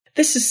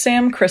This is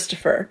Sam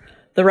Christopher,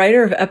 the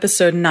writer of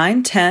episode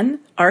 910,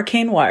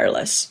 Arcane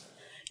Wireless.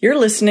 You're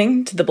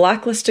listening to the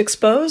Blacklist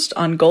Exposed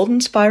on Golden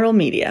Spiral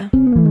Media.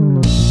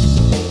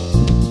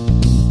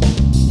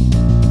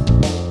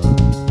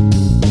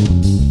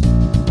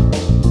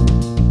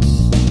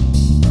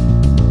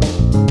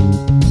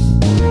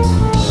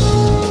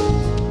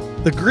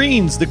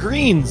 The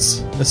greens,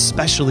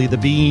 especially the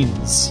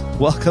beans.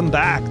 Welcome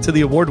back to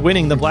the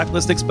award-winning The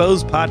Blacklist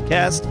Exposed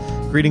podcast.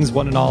 Greetings,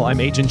 one and all. I'm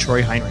Agent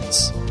Troy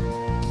Heinrichs.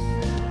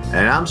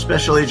 And I'm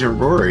Special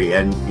Agent Rory.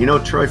 And, you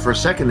know, Troy, for a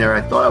second there,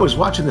 I thought I was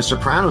watching The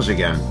Sopranos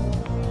again.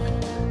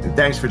 And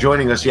thanks for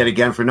joining us yet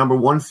again for number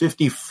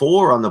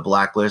 154 on the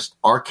Blacklist,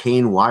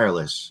 Arcane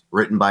Wireless,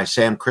 written by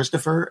Sam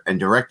Christopher and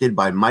directed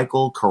by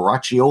Michael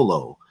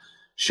Caracciolo.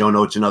 Show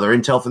notes and other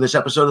intel for this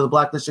episode of The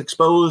Blacklist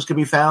Exposed can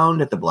be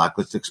found at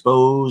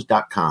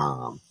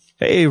theblacklistexposed.com.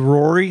 Hey,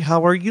 Rory,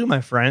 how are you,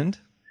 my friend?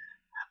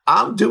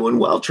 I'm doing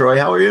well, Troy.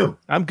 How are you?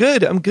 I'm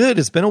good.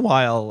 It's been a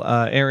while.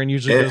 Aaron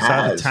usually goes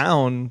out of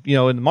town,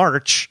 in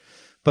March,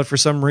 but for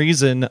some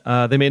reason,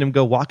 they made him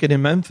go walking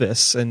in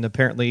Memphis, and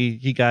apparently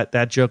he got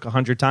that joke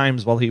 100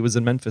 times while he was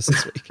in Memphis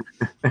this week.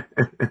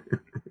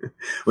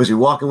 Was he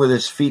walking with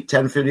his feet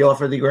 10 feet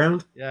off of the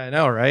ground? Yeah, I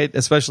know, right?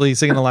 Especially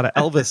singing a lot of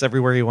Elvis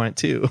everywhere he went,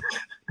 too.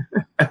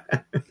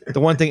 The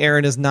one thing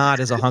Aaron is not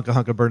is a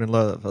hunka burning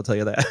love, I'll tell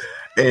you that.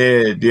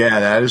 Yeah,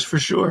 that is for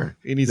sure.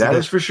 That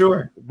is for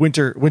sure.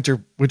 Winter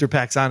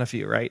packs on a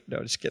few, right? No,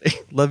 just kidding.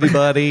 Love you,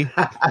 buddy.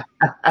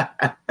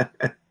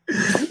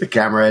 The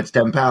camera adds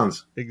 10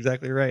 pounds.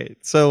 Exactly right.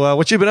 So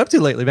what you been up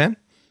to lately, man?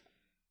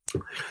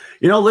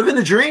 Living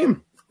the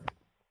dream.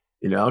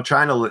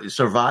 Trying to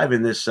survive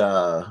in this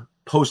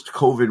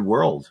post-COVID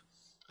world.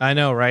 I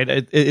know, right?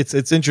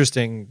 It's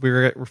interesting.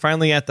 We're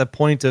finally at the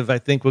point of, I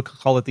think we'll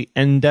call it the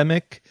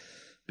endemic,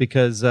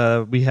 because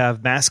we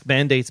have mask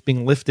mandates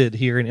being lifted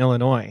here in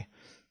Illinois,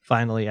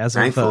 finally, as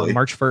of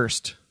March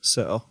 1st.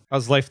 So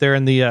how's life there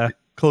in the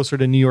closer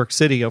to New York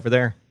City over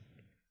there?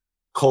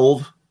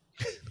 Cold.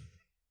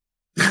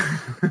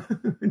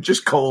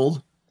 Just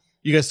cold.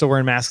 You guys still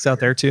wearing masks out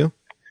there too?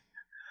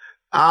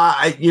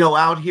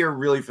 Out here,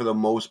 really, for the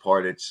most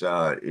part, it's,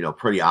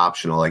 pretty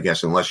optional, I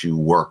guess, unless you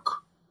work,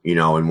 in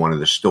one of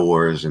the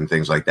stores and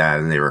things like that,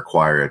 and they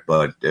require it.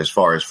 But as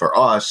far as for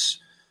us,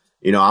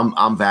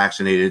 I'm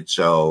vaccinated.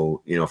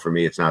 So, for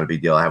me, it's not a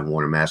big deal. I haven't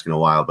worn a mask in a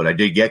while, but I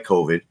did get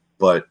COVID,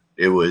 but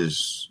it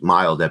was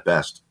mild at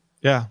best.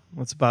 Yeah.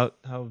 That's about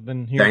how I've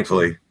been here.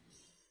 Thankfully.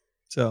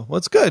 So, well,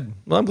 it's good.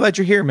 Well, I'm glad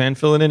you're here, man.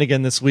 Filling in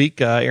again this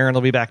week. Aaron will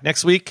be back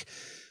next week.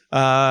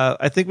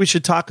 I think we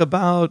should talk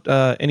about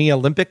any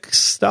Olympic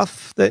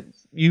stuff that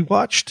you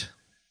watched.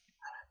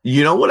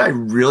 You know what I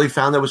really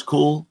found that was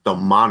cool? The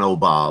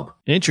monobob.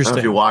 Interesting. I don't know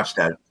if you watched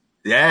that.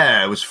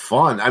 Yeah, it was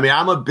fun. I mean,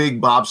 I'm a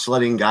big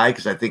bobsledding guy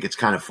because I think it's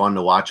kind of fun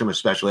to watch them,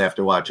 especially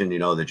after watching,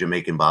 the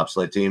Jamaican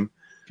bobsled team.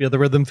 Feel the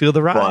rhythm, feel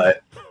the ride.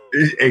 But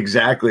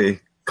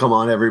exactly. Come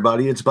on,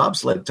 everybody. It's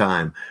bobsled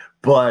time.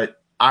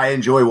 But I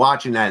enjoy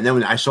watching that. And then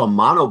when I saw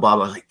monobob, I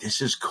was like,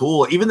 this is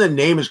cool. Even the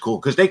name is cool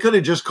because they could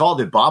have just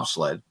called it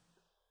bobsled.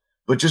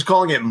 But just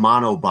calling it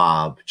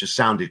monobob just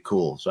sounded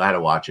cool. So I had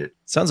to watch it.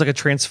 Sounds like a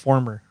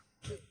transformer.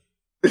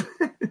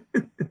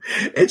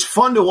 It's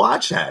fun to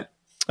watch that.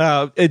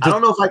 I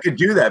don't know if I could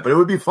do that, but it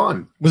would be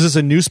fun. Was this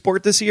a new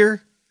sport this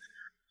year?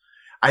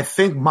 I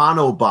think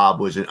monobob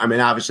was,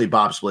 obviously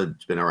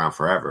bobsled's been around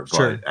forever, but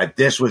sure.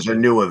 This was a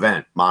new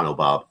event,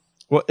 monobob.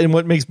 Well, and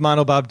what makes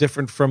monobob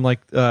different from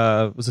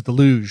was it the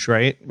luge,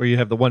 right? Where you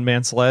have the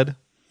one-man sled?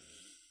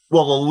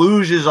 Well, the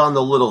luge is on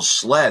the little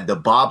sled. The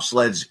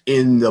bobsled's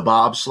in the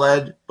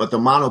bobsled, but the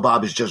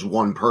monobob is just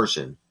one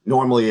person.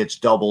 Normally it's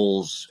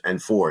doubles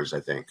and fours, I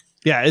think.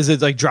 Yeah, is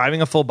it like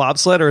driving a full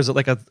bobsled, or is it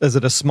is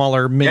it a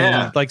smaller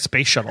mini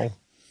space shuttle?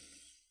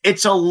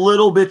 It's a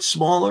little bit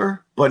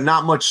smaller, but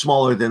not much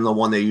smaller than the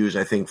one they use,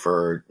 I think,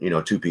 for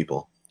two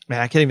people.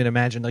 Man, I can't even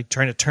imagine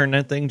trying to turn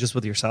that thing just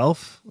with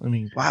yourself. I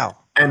mean, wow.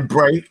 And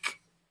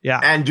brake. Yeah.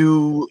 And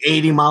do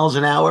 80 miles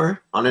an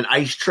hour on an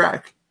ice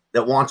track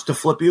that wants to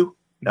flip you.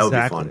 That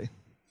exactly.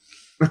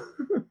 would be fun.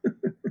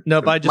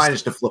 No, but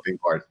minus the flipping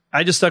part.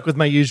 I just stuck with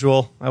my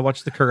usual. I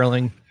watched the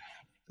curling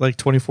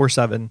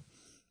 24/7.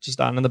 Just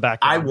on in the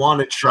background. I want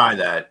to try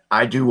that.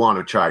 I do want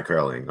to try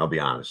curling. I'll be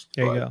honest.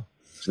 There you go.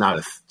 It's not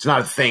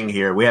a thing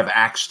here. We have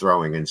axe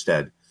throwing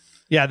instead.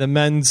 Yeah, the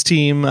men's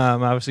team,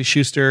 obviously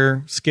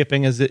Schuster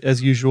skipping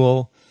as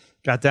usual,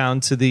 got down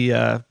to the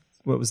the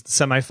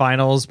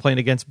semifinals playing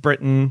against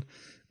Britain,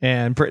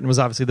 and Britain was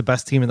obviously the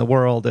best team in the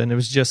world, and it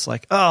was just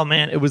like, oh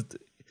man, it was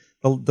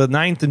the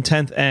 9th and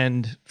 10th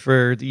end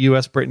for the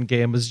U.S. Britain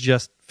game was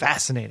just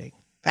fascinating.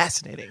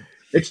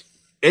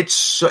 It's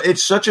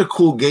such a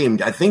cool game.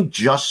 I think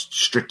just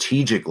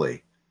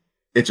strategically,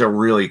 it's a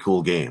really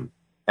cool game.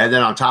 And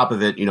then on top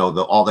of it,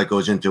 all that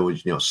goes into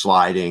is,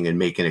 sliding and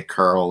making it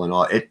curl and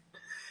all it.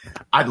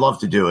 I'd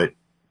love to do it.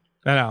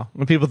 I know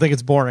when people think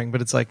it's boring,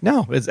 but it's like,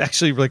 no, it's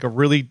actually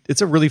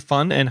it's a really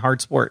fun and hard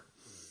sport.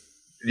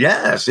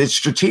 Yes, it's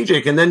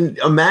strategic. And then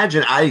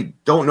imagine, I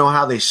don't know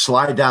how they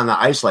slide down the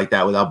ice like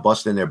that without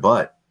busting their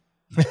butt.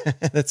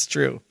 That's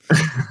true.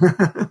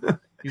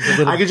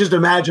 I could just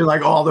imagine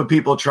like all the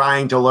people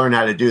trying to learn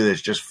how to do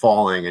this just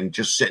falling and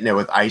just sitting there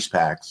with ice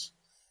packs.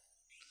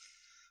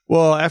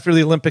 Well, after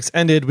the Olympics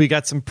ended, we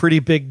got some pretty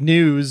big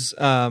news.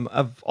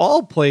 Of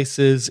all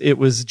places, it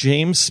was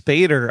James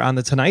Spader on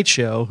The Tonight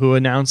Show who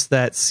announced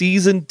that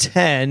season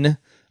 10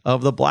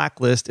 of The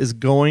Blacklist is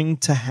going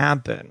to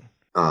happen.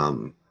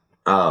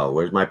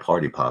 Where's my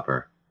party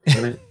popper?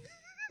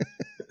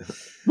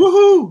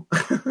 Woohoo!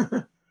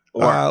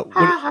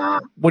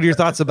 What are your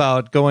thoughts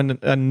about going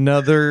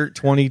another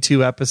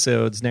 22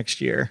 episodes next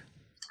year?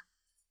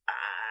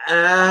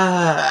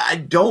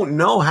 I don't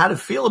know how to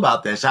feel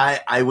about this.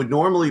 I would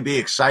normally be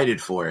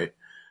excited for it.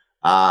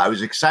 I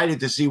was excited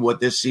to see what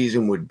this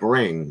season would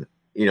bring,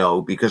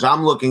 because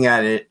I'm looking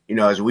at it,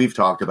 as we've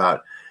talked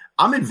about,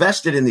 I'm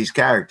invested in these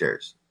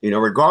characters,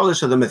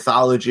 regardless of the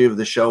mythology of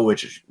the show,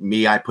 which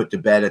I put to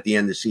bed at the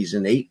end of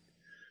season 8.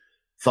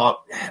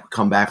 Thought,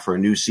 come back for a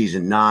new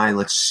season 9.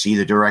 Let's see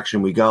the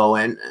direction we go.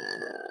 And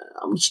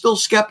I'm still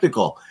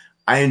skeptical.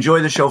 I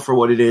enjoy the show for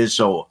what it is,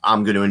 so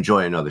I'm going to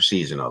enjoy another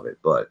season of it.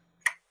 But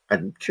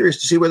I'm curious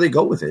to see where they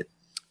go with it.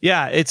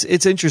 Yeah,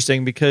 it's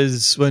interesting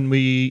because when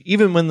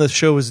the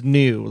show was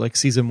new, like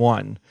season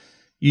 1,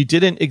 you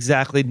didn't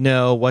exactly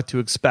know what to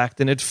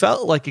expect. And it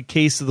felt like a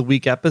case of the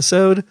week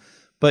episode,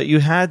 but you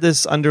had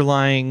this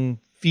underlying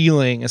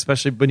feeling,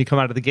 especially when you come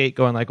out of the gate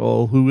going like,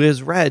 oh, who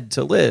is Red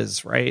to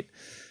Liz, right?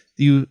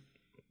 You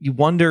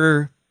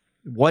wonder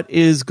what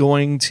is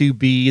going to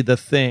be the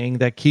thing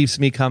that keeps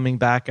me coming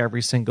back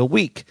every single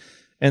week.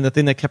 And the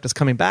thing that kept us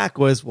coming back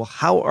was, well,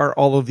 how are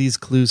all of these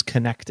clues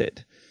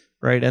connected?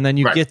 Right. And then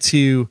you get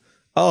to,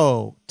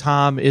 oh,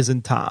 Tom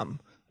isn't Tom.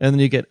 And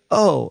then you get,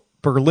 oh,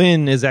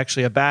 Berlin is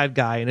actually a bad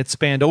guy. And it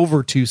spanned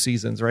over 2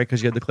 seasons, right?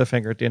 Because you had the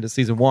cliffhanger at the end of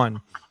season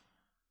 1.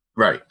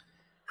 Right.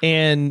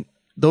 And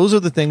those are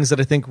the things that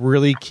I think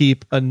really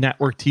keep a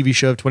network TV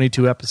show of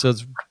 22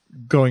 episodes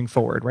going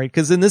forward, right?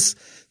 Because in this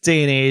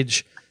day and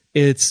age,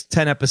 it's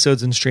 10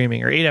 episodes in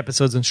streaming or 8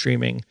 episodes in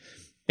streaming.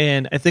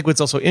 And I think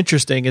what's also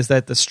interesting is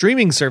that the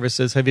streaming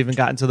services have even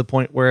gotten to the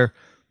point where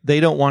they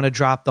don't want to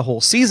drop the whole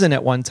season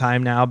at one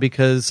time now,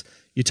 because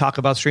you talk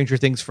about Stranger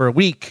Things for a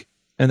week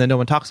and then no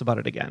one talks about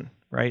it again,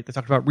 right? They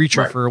talked about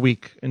Reacher for a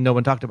week and no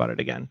one talked about it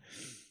again.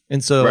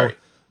 And so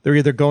they're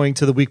either going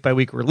to the week by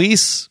week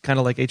release, kind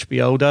of like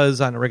HBO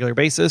does on a regular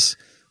basis,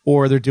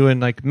 or they're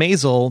doing like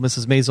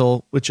Mrs.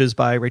 Maisel, which is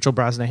by Rachel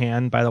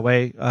Brosnahan, by the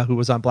way, who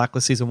was on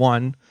Blacklist season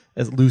 1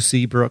 as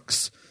Lucy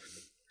Brooks.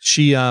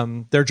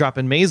 They're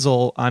dropping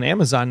Maisel on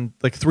Amazon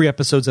like 3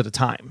 episodes at a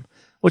time,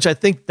 which I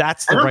think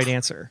that's the right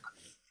answer.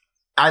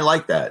 I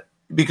like that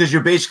because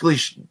you're basically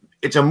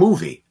it's a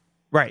movie,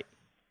 right?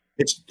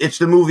 It's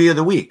the movie of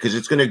the week because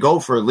it's going to go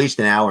for at least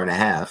an hour and a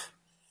half,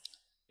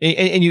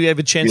 and you have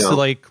a chance to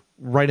like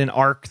write an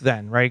arc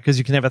then, right? Because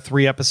you can have a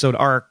 3-episode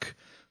arc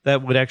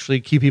that would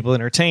actually keep people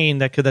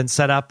entertained. That could then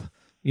set up,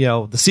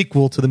 the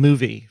sequel to the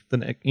movie. The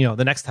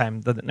next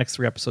time the next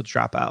 3 episodes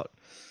drop out.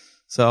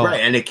 So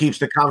and it keeps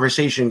the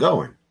conversation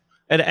going.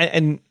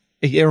 And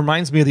it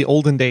reminds me of the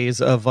olden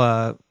days of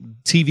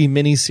TV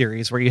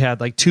miniseries where you had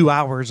like 2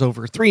 hours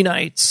over 3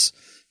 nights.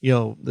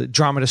 The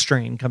Drama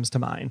Strain comes to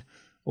mind,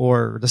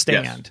 or The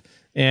Stand. Yes.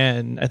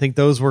 And I think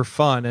those were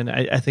fun. And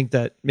I think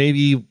that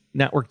maybe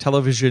network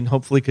television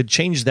hopefully could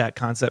change that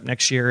concept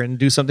next year and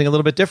do something a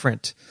little bit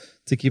different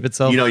to keep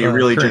itself. You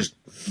really current.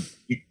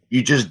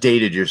 You just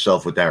dated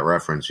yourself with that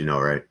reference,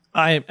 right?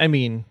 I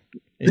mean,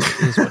 it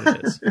is what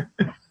it is.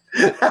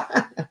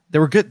 They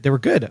were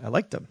good. I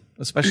liked them,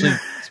 especially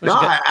no,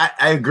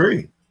 I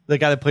agree. The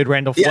guy that played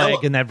Randall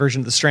Flagg in that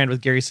version of The Strand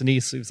with Gary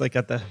Sinise, who's like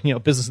got the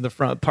business in the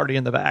front, party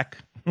in the back,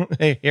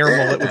 hair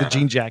mullet with a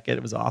jean jacket.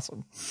 It was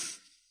awesome.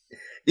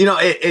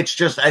 It's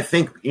just I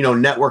think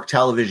network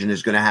television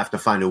is going to have to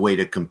find a way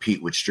to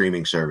compete with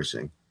streaming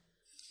servicing.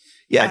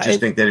 Yeah, I just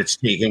think that it's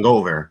taking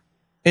over.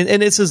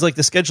 And this is like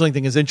the scheduling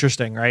thing is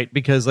interesting, right?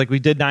 Because like we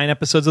did 9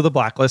 episodes of The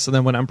Blacklist and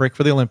then went on break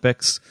for the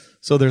Olympics.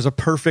 So there's a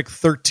perfect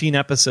 13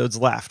 episodes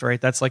left,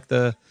 right? That's like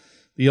the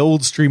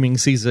old streaming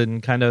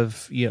season kind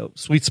of,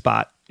 sweet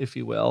spot, if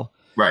you will.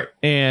 Right.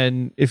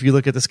 And if you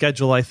look at the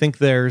schedule, I think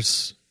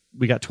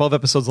we got 12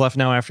 episodes left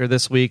now after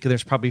this week.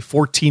 There's probably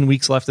 14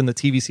 weeks left in the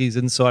TV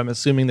season. So I'm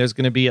assuming there's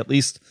going to be at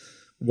least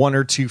 1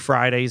 or 2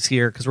 Fridays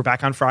here because we're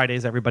back on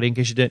Fridays, everybody, in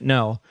case you didn't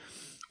know.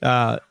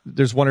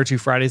 There's 1 or 2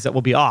 Fridays that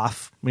will be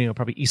off,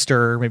 probably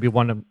Easter, maybe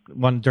one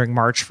during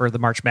March for the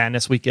March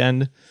Madness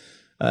weekend.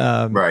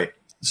 Right.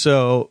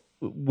 So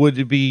would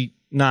it be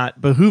not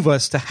behoove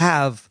us to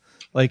have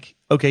like,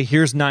 okay,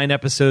 here's 9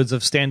 episodes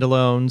of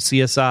standalone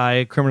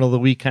CSI Criminal of the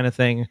Week kind of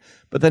thing,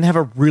 but then have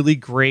a really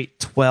great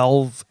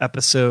 12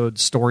 episode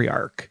story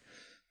arc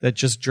that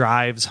just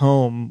drives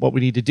home what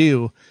we need to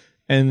do.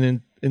 And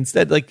then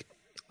instead, like,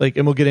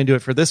 and we'll get into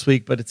it for this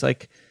week, but it's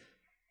like,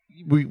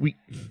 we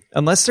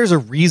unless there's a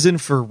reason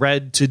for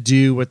Red to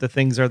do what the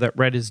things are that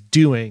Red is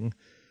doing,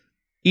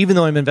 even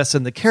though I'm invested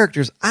in the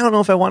characters, I don't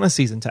know if I want a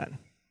season 10.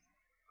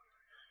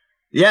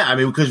 Yeah,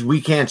 because we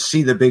can't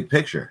see the big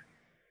picture.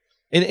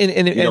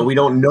 And we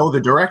don't know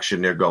the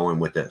direction they're going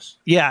with this.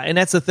 Yeah, and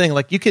that's the thing.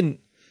 Like you could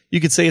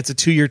say it's a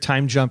 2-year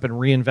time jump and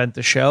reinvent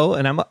the show,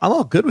 and I'm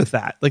all good with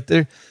that. Like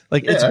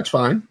that's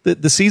fine.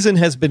 The season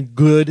has been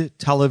good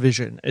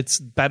television. It's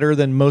better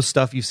than most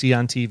stuff you see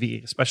on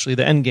TV, especially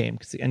the end game,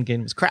 because the end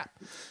game is crap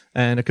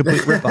and a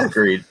complete ripoff.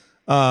 Agreed.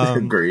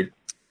 Agreed.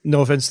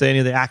 No offense to any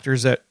of the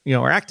actors that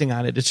are acting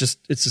on it. It's just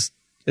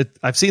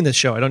I've seen this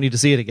show. I don't need to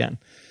see it again.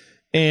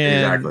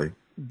 And exactly.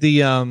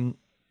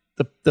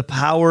 The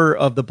power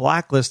of the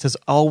Blacklist has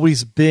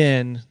always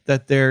been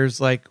that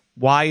there's like,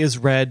 why is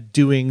Red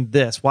doing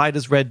this? Why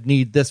does Red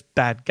need this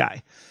bad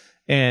guy?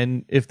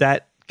 And if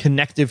that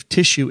connective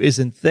tissue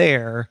isn't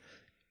there,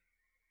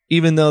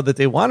 even though that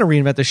they want to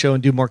reinvent the show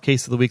and do more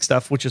case of the week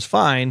stuff, which is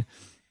fine,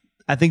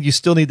 I think you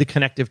still need the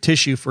connective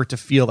tissue for it to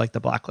feel like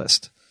the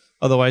Blacklist.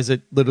 Otherwise,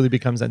 it literally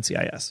becomes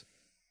NCIS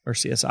or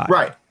CSI.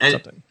 Right. Or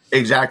something.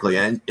 Exactly.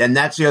 And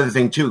that's the other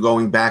thing, too,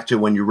 going back to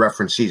when you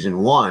referenced season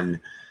 1,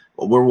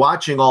 we're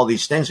watching all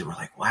these things and we're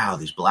like, wow,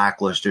 these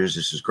blacklisters,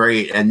 this is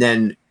great. And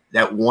then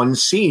that one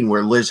scene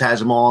where Liz has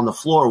them all on the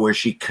floor where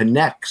she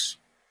connects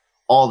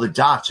all the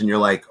dots and you're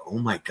like, oh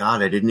my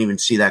God, I didn't even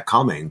see that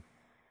coming.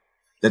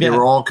 That they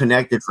were all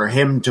connected for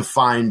him to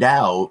find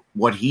out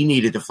what he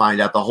needed to find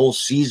out. The whole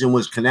season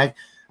was connected.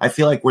 I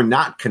feel like we're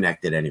not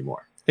connected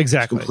anymore.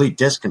 Exactly. It's a complete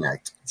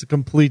disconnect. It's a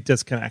complete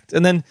disconnect.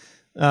 And then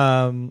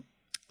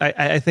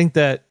I think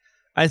this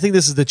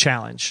is the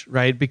challenge,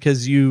 right?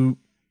 Because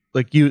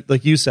like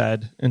you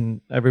said,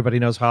 and everybody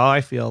knows how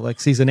I feel, like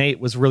season 8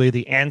 was really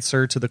the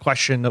answer to the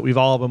question that we've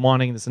all been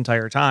wanting this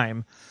entire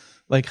time.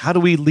 Like, how do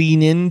we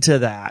lean into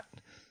that?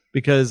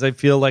 Because I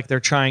feel like they're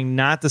trying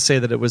not to say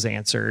that it was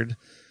answered,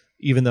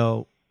 even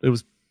though it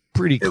was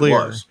pretty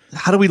clear.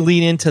 How do we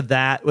lean into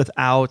that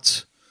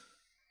without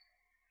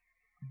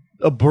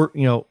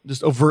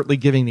just overtly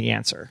giving the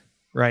answer?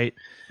 Right.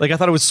 Like I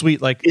thought it was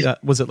sweet. Like,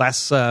 was it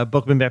last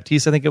Bookman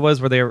Baptiste? I think it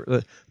was, where they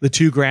were the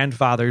two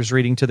grandfathers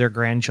reading to their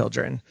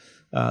grandchildren,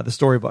 the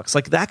storybooks.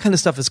 Like that kind of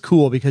stuff is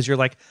cool because you're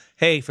like,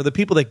 hey, for the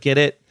people that get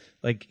it,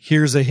 like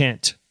here's a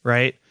hint.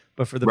 Right.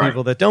 But for the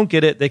people that don't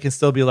get it, they can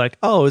still be like,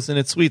 oh, isn't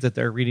it sweet that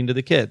they're reading to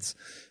the kids?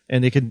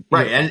 And they can.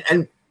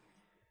 And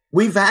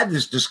we've had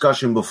this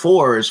discussion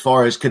before as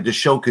far as could the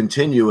show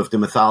continue if the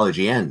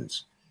mythology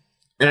ends?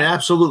 And it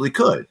absolutely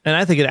could. And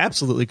I think it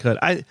absolutely could.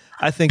 I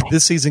think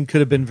this season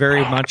could have been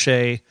very much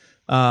a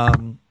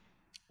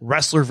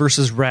Ressler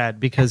versus Red,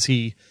 because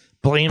he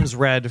blames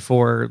Red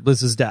for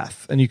Liz's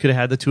death. And you could have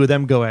had the two of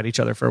them go at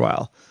each other for a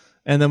while.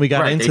 And then we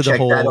got into the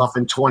whole... that off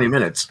in 20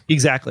 minutes.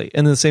 Exactly.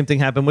 And then the same thing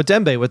happened with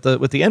Dembe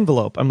with the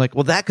envelope. I'm like,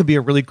 well, that could be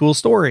a really cool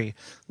story.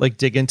 Like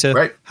dig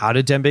into how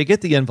did Dembe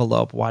get the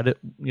envelope? What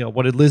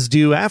did Liz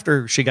do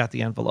after she got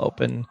the envelope?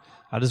 And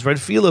how does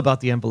Red feel about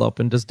the envelope?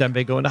 And does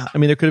Dembe go into... I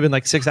mean, there could have been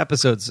like 6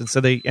 episodes. And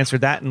so they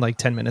answered that in like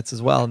 10 minutes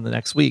as well in the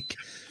next week.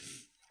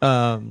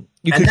 And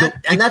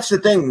that's the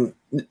thing.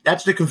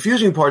 That's the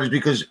confusing part, is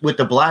because with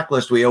the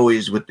Blacklist,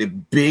 with the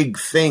big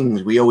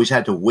things, we always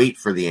had to wait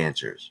for the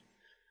answers.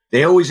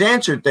 They always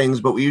answered things,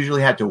 but we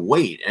usually had to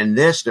wait. And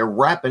they're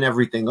wrapping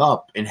everything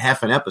up in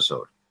half an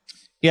episode.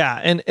 Yeah.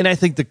 And I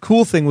think the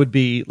cool thing would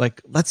be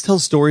like, let's tell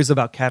stories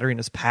about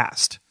Katarina's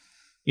past.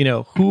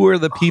 Who are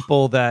the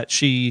people that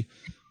she...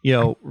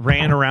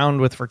 ran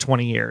around with for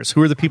 20 years?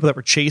 Who are the people that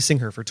were chasing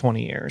her for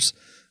 20 years?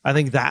 I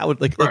think that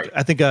would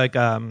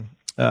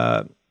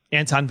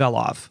Anton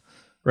Velov,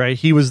 right?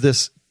 He was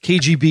this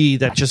KGB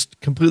that just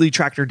completely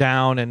tracked her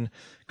down and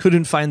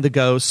couldn't find the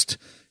ghost.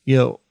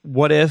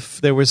 What if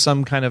there was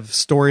some kind of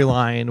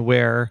storyline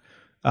where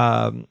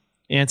Anton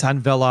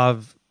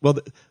Velov,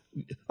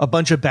 a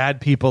bunch of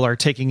bad people are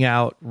taking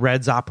out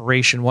Red's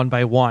operation one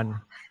by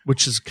one,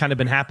 which has kind of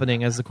been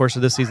happening as the course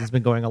of this season's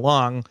been going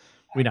along.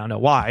 We now know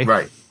why.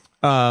 Right.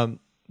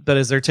 But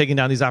as they're taking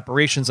down these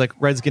operations, like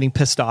Red's getting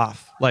pissed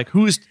off. Like,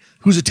 who's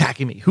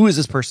attacking me? Who is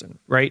this person?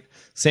 Right.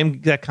 Same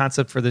exact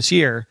concept for this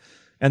year.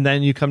 And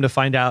then you come to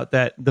find out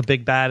that the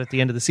big bad at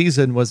the end of the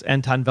season was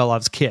Anton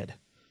Velov's kid.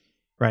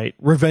 Right.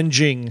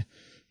 Revenging,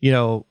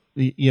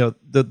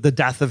 the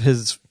death of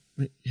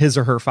his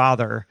or her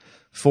father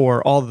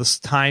for all this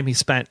time he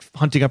spent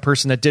hunting a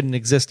person that didn't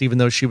exist, even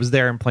though she was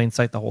there in plain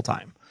sight the whole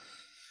time.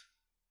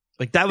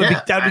 Like that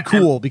would be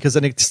cool, because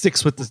then it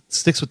sticks with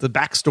the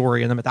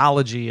backstory and the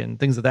mythology and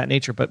things of that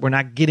nature. But we're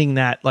not getting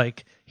that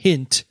like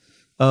hint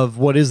of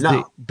what is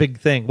the big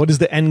thing, what is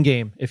the end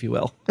game, if you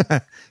will.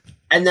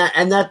 and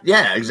that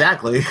yeah,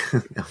 exactly.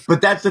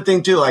 But that's the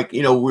thing too. Like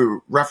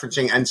we're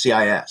referencing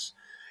NCIS.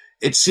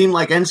 It seemed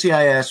like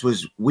NCIS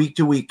was week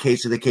to week,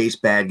 case of the case,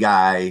 bad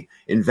guy,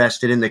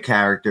 invested in the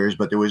characters,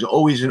 but there was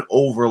always an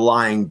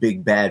overlying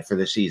big bad for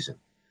the season.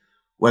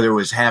 Whether it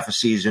was half a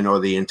season or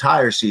the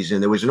entire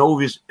season, there was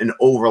always an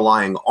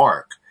overlying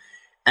arc.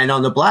 And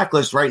on the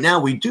Blacklist right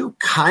now, we do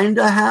kind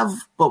of have,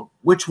 but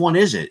which one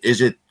is it? Is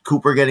it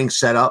Cooper getting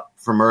set up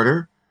for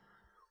murder?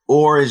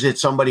 Or is it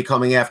somebody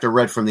coming after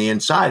Red from the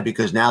inside,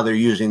 because now they're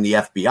using the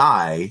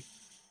FBI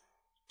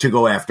to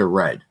go after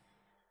Red?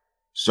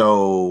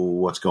 So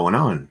what's going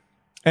on?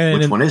 And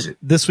which one is it?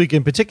 This week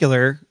in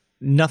particular,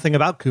 nothing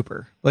about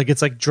Cooper. Like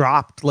it's like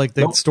dropped, like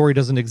the story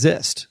doesn't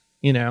exist,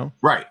 you know?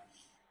 Right.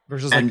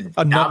 Versus and like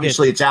a nugget.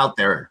 Obviously it's out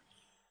there.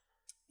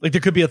 Like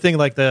there could be a thing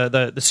like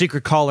the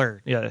secret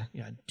caller. Yeah.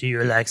 Do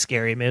you like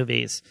scary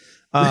movies?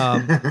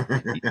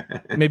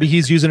 Maybe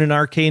he's using an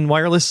Arcane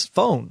Wireless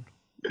phone.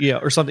 Yeah,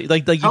 or something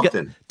like you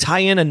get, tie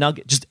in a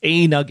nugget, just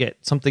a nugget,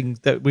 something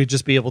that we'd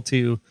just be able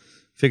to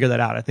figure that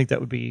out. I think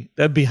that'd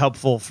be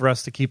helpful for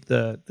us to keep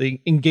the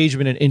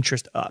engagement and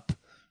interest up,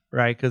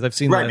 right? Because I've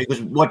seen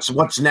because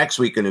what's next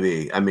week going to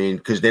be? I mean,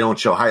 because they don't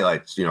show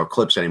highlights,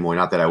 clips anymore.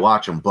 Not that I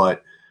watch them,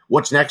 but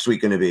what's next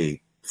week going to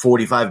be?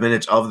 45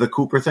 minutes of the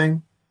Cooper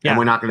thing, and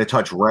we're not going to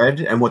touch Red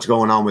and what's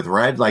going on with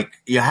Red. Like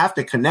you have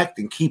to connect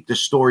and keep the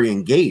story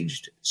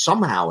engaged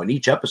somehow in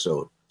each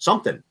episode.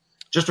 Something.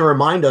 Just to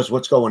remind us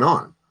what's going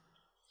on.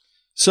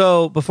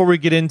 So before we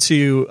get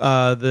into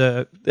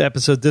the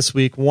episode this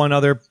week, one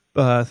other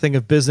thing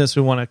of business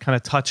we want to kind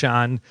of touch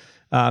on.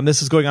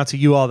 This is going out to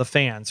you all, the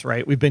fans,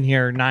 right? We've been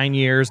here 9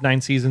 years, 9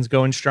 seasons,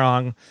 going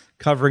strong,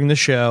 covering the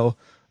show.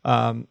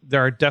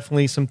 There are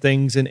definitely some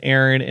things in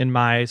Aaron and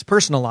my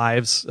personal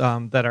lives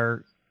that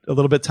are a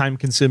little bit time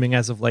consuming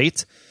as of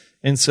late.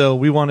 And so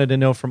we wanted to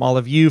know from all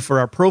of you for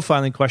our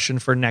profiling question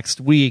for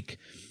next week.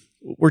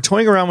 We're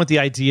toying around with the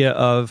idea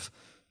of,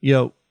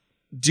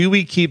 do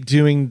we keep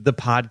doing the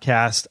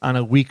podcast on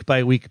a week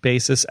by week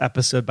basis,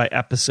 episode by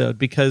episode?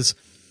 Because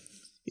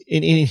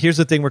and here's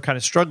the thing we're kind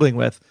of struggling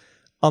with.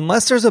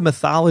 Unless there's a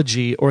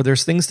mythology or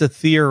there's things to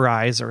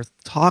theorize or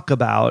talk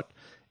about,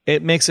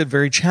 it makes it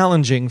very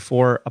challenging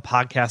for a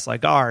podcast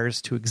like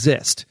ours to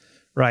exist,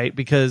 right?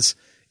 Because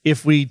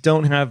if we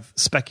don't have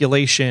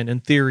speculation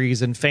and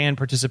theories and fan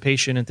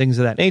participation and things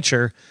of that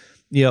nature,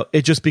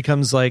 it just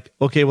becomes like,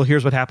 okay, well,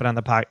 here's what happened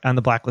on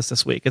the Blacklist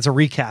this week. It's a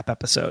recap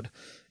episode.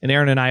 And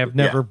Aaron and I have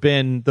never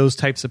been those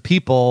types of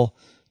people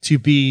to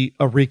be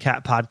a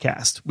recap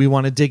podcast. We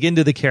want to dig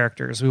into the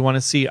characters. We want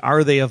to see,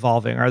 are they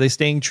evolving? Are they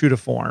staying true to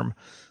form?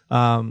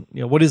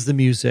 What is the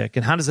music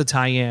and how does it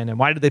tie in? And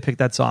why did they pick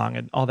that song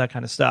and all that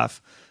kind of stuff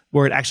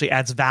where it actually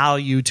adds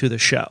value to the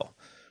show,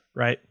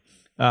 right?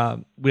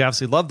 We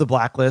obviously love the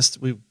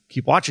Blacklist. We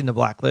keep watching the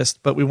Blacklist,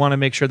 but we want to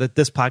make sure that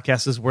this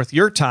podcast is worth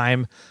your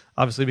time,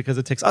 obviously, because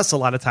it takes us a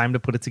lot of time to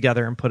put it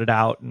together and put it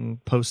out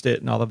and post it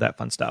and all of that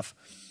fun stuff.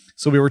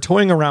 So we were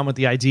toying around with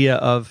the idea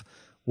of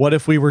what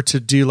if we were to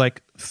do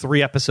like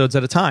 3 episodes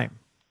at a time,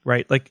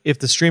 right? Like if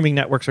the streaming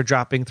networks are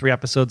dropping 3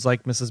 episodes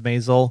like Mrs.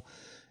 Maisel,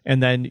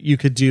 and then you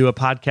could do a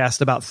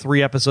podcast about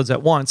 3 episodes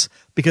at once,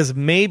 because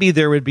maybe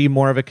there would be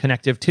more of a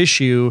connective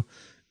tissue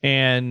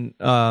and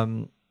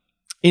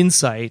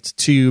insight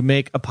to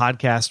make a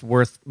podcast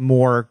worth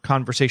more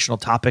conversational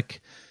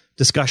topic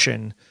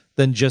discussion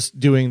than just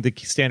doing the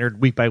standard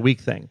week by week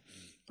thing.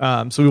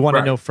 So we want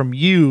to know from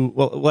you.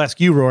 Well, we'll ask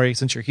you, Rory,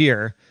 since you're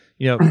here.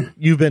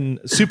 You've been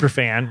a super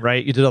fan,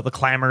 right? You did all the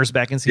clamors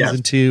back in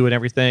season 2 and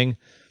everything.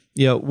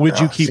 Would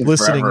you keep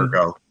listening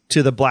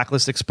to the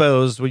Blacklist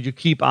Exposed? Would you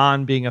keep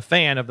on being a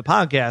fan of the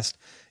podcast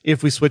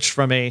if we switched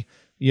from a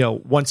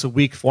once a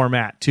week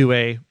format to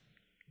a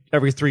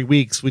every 3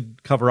 weeks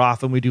we'd cover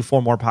off and we do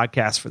 4 more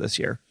podcasts for this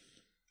year?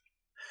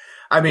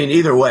 I mean,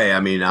 either way,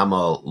 I'm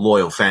a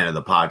loyal fan of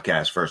the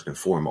podcast first and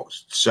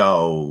foremost.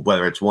 So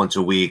whether it's once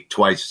a week,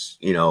 twice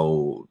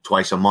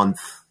a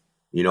month,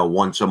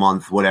 once a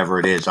month, whatever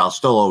it is, I'll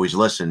still always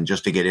listen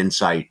just to get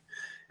insight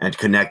and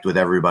connect with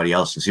everybody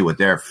else and see what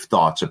their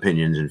thoughts,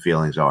 opinions, and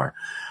feelings are.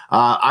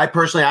 I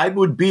personally, I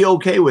would be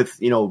okay with,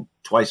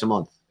 twice a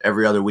month,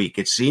 every other week.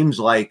 It seems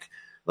like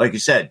you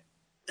said,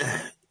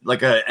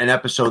 like an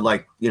episode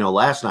like,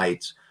 last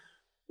night's,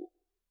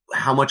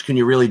 how much can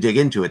you really dig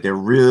into it? There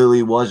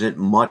really wasn't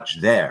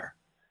much there.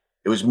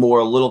 It was more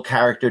a little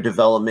character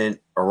development,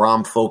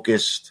 Aram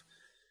focused,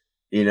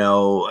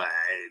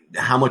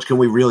 how much can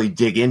we really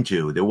dig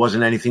into? There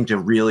wasn't anything to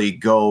really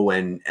go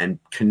and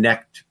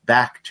connect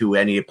back to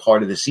any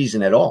part of the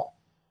season at all.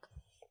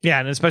 Yeah,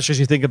 and especially as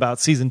you think about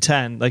season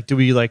 10, like, do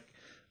we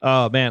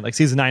oh man, like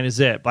season 9 is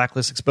it?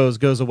 Blacklist Exposed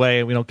goes away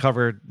and we don't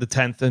cover the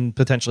 10th and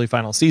potentially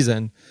final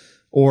season.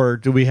 Or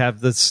do we have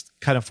this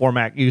kind of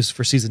format used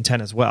for season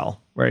 10 as well?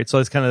 Right. So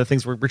it's kind of the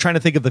things we're trying to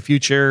think of the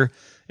future,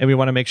 and we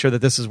want to make sure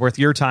that this is worth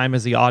your time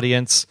as the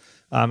audience,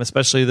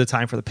 especially the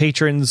time for the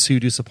patrons who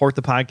do support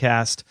the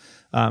podcast.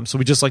 So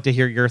we just like to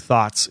hear your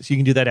thoughts. So you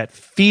can do that at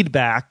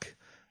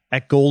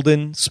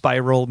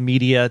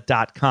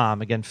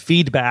feedback@goldenspiralmedia.com. Again,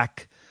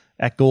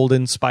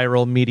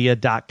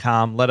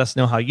 feedback@goldenspiralmedia.com. Let us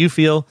know how you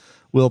feel.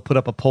 We'll put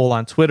up a poll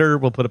on Twitter.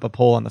 We'll put up a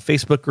poll on the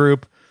Facebook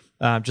group.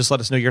 Just let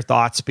us know your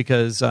thoughts,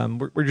 because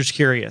we're just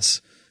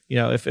curious.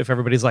 If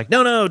everybody's like,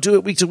 no, do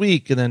it week to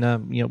week, and then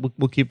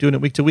we'll keep doing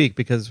it week to week,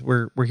 because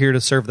we're here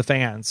to serve the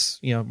fans.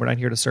 We're not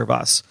here to serve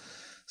us.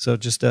 So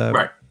just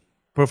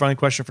profiling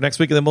question for next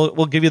week, and then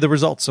we'll give you the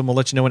results, and we'll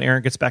let you know when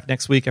Aaron gets back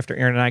next week after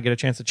Aaron and I get a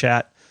chance to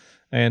chat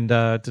and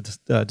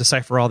to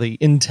decipher all the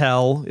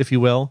intel, if you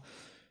will,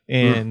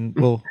 and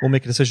we'll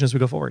make a decision as we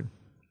go forward.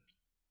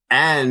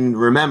 And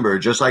remember,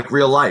 just like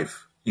real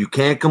life, you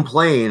can't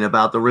complain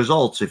about the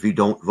results if you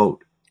don't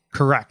vote.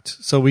 Correct.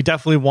 So we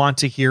definitely want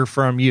to hear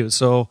from you.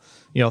 So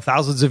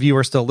thousands of you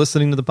are still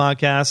listening to the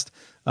podcast.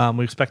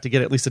 We expect to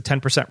get at least a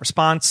 10%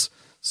 response.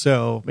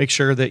 So make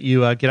sure that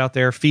you get out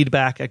there,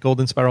 feedback at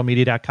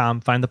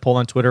goldenspiralmedia.com. Find the poll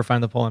on Twitter,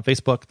 find the poll on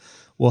Facebook.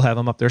 We'll have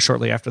them up there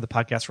shortly after the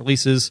podcast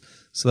releases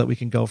so that we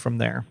can go from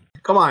there.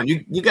 Come on,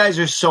 you guys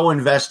are so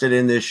invested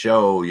in this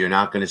show. You're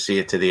not going to see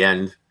it to the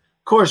end.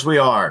 Of course we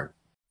are.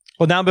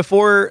 Well, now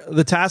before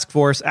the task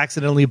force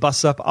accidentally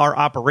busts up our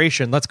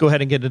operation, let's go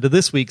ahead and get into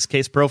this week's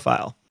case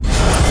profile.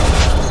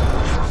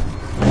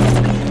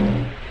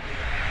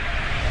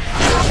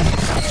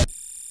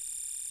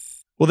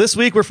 Well, this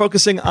week we're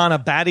focusing on a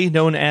baddie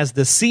known as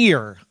the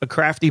Seer, a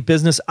crafty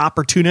business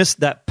opportunist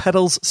that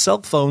peddles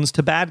cell phones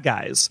to bad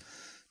guys.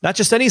 Not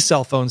just any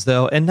cell phones,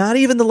 though, and not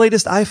even the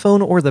latest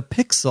iPhone or the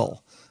Pixel.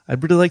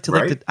 I'd really like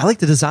to I like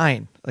the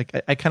design. Like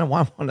I kind of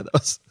want one of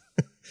those.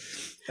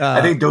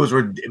 I think those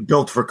were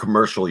built for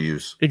commercial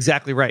use.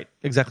 Exactly right.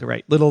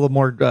 Little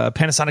more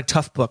Panasonic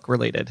Toughbook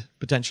related,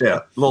 potentially. Yeah,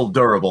 a little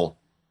durable.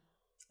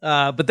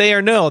 But they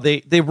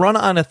run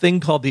on a thing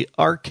called the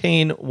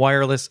Arcane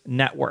Wireless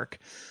Network.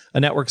 A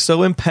network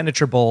so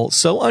impenetrable,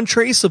 so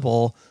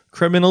untraceable,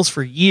 criminals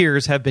for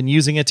years have been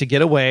using it to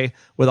get away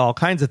with all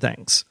kinds of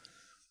things.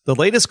 The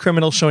latest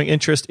criminal showing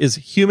interest is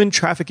human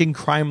trafficking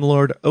crime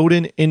lord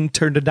Odin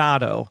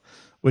Interdonato,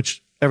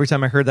 which every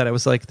time I heard that, I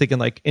was like thinking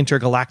like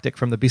Intergalactic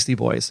from the Beastie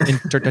Boys.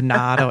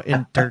 Interdonato.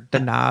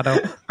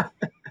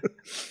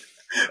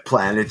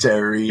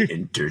 Planetary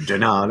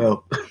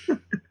Interdonato.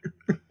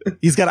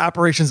 He's got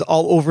operations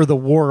all over the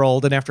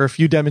world, and after a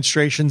few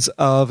demonstrations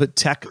of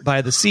tech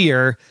by the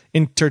Seer,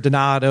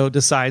 Interdonato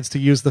decides to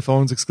use the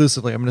phones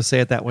exclusively. I'm going to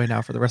say it that way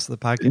now for the rest of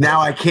the podcast.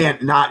 Now I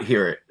can't not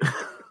hear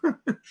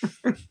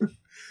it.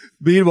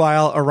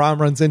 Meanwhile,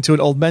 Aram runs into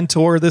an old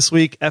mentor this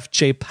week,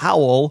 FJ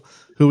Powell,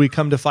 who we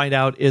come to find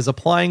out is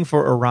applying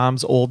for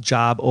Aram's old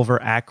job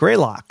over at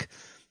Greylock.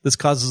 This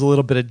causes a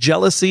little bit of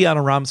jealousy on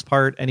Aram's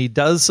part, and he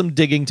does some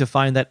digging to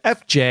find that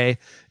FJ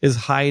is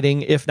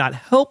hiding, if not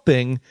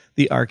helping,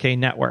 the Arcane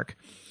Network.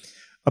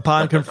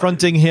 Upon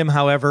confronting him,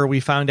 however,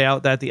 we found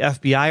out that the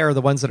FBI are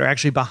the ones that are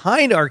actually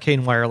behind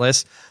Arcane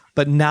Wireless,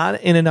 but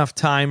not in enough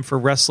time for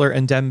Ressler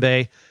and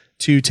Dembe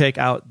to take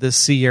out the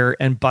Seer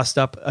and bust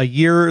up a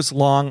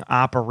years-long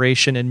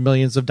operation and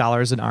millions of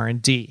dollars in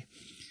R&D.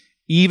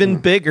 Even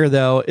bigger,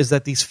 though, is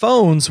that these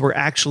phones were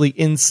actually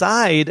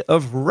inside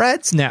of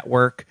Red's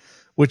network,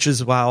 which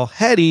is while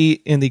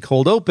Heddie in the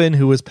cold open,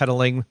 who was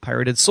peddling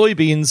pirated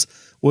soybeans,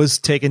 was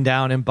taken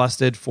down and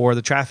busted for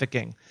the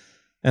trafficking.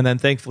 And then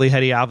thankfully,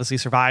 Heddie obviously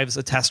survives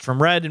a test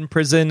from Red in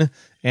prison,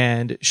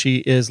 and she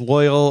is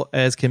loyal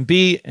as can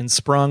be and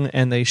sprung,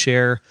 and they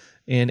share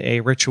in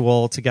a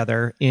ritual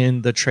together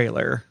in the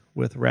trailer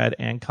with Red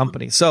and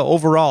company. So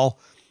overall,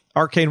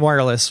 Arcane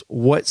Wireless,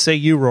 what say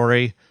you,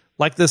 Rory?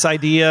 Like this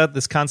idea,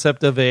 this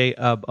concept of a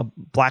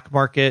black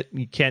market,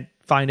 you can't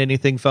find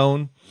anything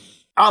phone?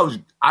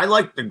 I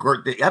like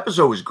the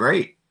episode was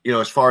great.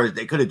 As far as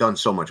they could have done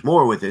so much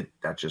more with it.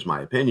 That's just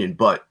my opinion.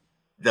 But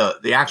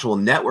the actual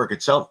network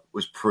itself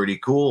was pretty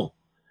cool.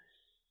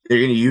 They're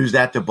going to use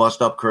that to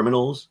bust up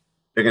criminals.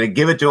 They're going to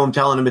give it to them,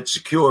 telling them it's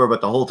secure,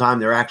 but the whole time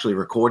they're actually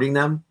recording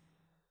them.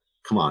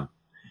 Come on.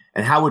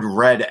 And how would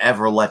Red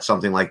ever let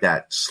something like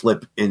that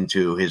slip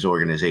into his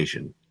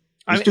organization?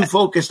 He's too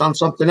focused on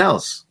something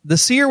else. The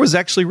Seer was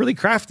actually really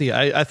crafty.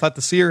 I thought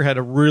the Seer had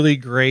a really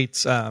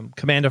great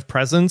command of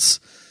presence.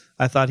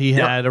 I thought he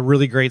had a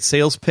really great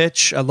sales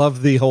pitch. I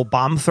love the whole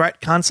bomb threat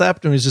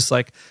concept. And he's just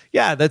like,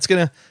 yeah, it's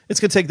going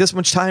to take this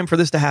much time for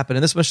this to happen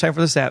and this much time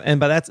for this to happen. And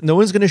by that, no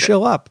one's going to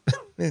show up.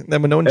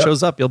 Then when no one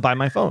shows up, you'll buy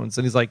my phones.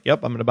 And he's like, yep,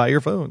 I'm going to buy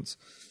your phones.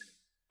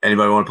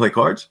 Anybody want to play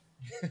cards?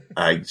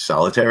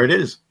 Solitaire it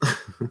is.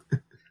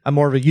 I'm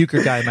more of a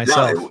euchre guy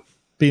myself,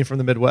 being from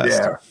the Midwest.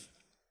 Yeah.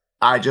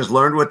 I just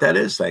learned what that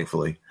is,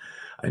 thankfully.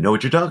 I know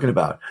what you're talking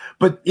about.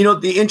 But,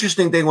 the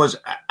interesting thing was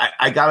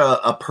I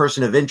got a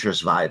person of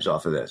interest vibes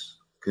off of this.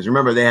 Because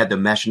remember, they had the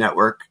mesh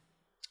network.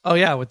 Oh,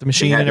 yeah, with the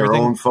machine and everything. They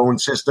had their own phone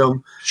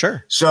system.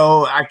 Sure.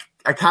 So I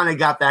kind of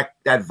got that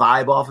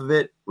vibe off of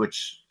it,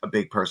 which a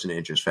big person of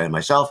interest fan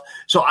myself.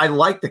 So I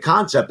liked the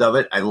concept of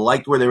it. I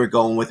liked where they were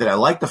going with it. I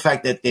liked the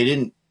fact that they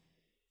didn't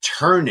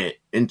turn it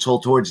until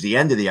towards the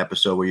end of the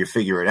episode where you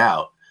figure it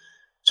out.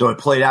 So it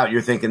played out.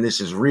 You're thinking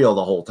this is real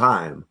the whole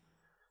time.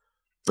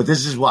 But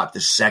this is what?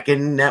 The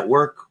second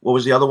network? What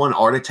was the other one?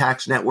 Art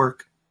Attacks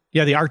Network?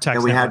 Yeah, the Art Attacks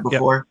that we had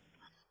before.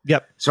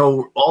 Yep.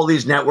 So all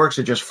these networks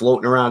are just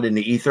floating around in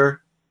the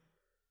ether.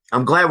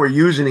 I'm glad we're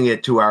using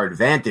it to our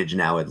advantage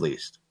now, at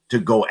least, to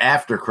go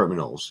after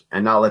criminals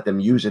and not let them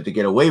use it to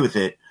get away with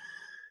it.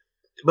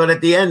 But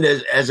at the end,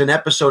 as an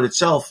episode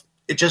itself,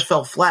 it just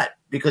fell flat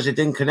because it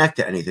didn't connect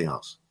to anything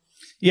else.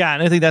 Yeah,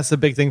 and I think that's the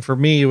big thing for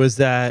me was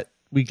that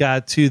we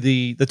got to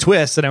the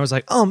twist, and I was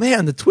like, oh,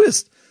 man, the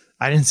twist.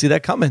 I didn't see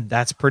that coming.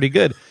 That's pretty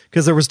good.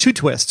 Because there was two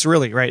twists,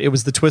 really, right? It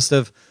was the twist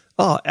of,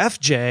 oh,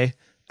 FJ,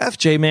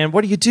 man,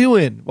 what are you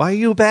doing? Why are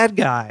you a bad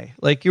guy?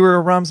 Like, you were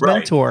Aram's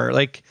mentor.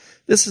 Like,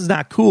 this is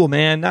not cool,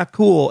 man. Not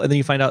cool. And then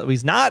you find out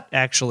he's not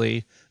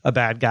actually a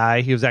bad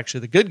guy. He was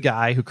actually the good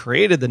guy who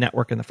created the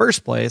network in the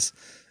first place.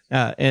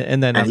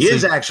 And then he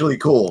is actually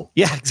cool.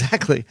 Yeah,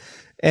 exactly.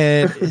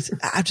 And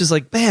I'm just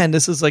like, man,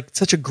 this is like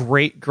such a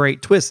great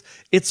twist.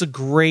 It's a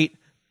great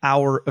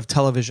hour of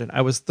television.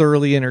 I was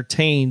thoroughly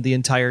entertained the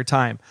entire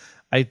time.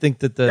 I think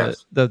that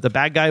the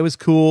bad guy was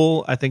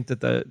cool. I think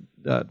that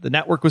the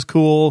network was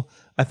cool.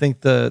 I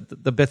think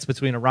the bits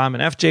between Aram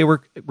and FJ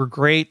were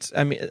great.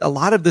 I mean, a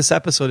lot of this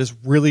episode is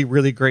really,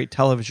 really great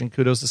television.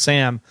 Kudos to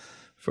Sam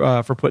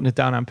for putting it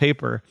down on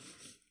paper.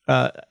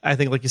 I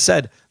think, like you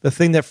said, the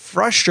thing that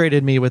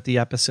frustrated me with the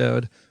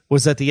episode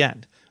was at the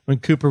end when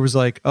Cooper was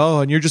like, "Oh,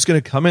 and you're just going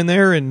to come in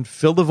there and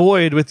fill the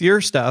void with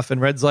your stuff,"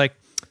 and Red's like,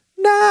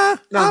 "Nah,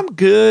 I'm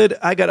good.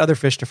 I got other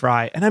fish to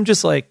fry." And I'm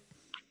just like,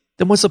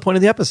 then what's the point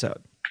of the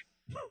episode?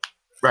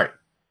 Right.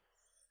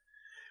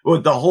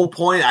 Well, the whole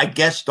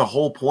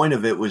point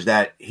of it was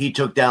that he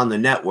took down the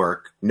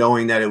network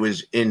knowing that it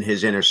was in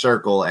his inner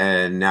circle,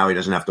 and now he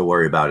doesn't have to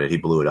worry about it. He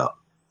blew it up.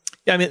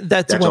 Yeah, I mean,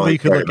 that's one way you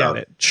could look at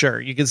it.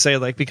 Sure. You could say,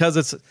 like,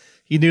 because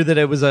he knew that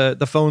it was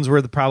the phones were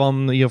the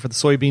problem, for the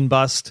soybean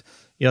bust,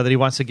 that he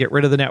wants to get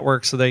rid of the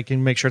network so they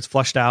can make sure it's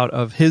flushed out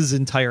of his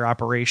entire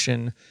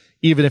operation,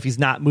 even if he's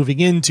not moving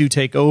in to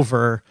take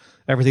over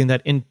everything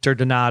that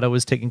Interdonato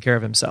was taking care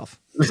of himself.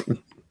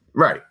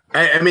 Right.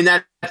 I mean,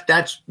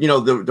 that's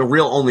the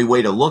real only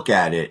way to look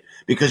at it,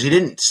 because he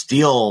didn't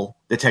steal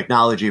the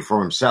technology for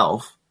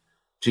himself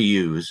to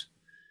use.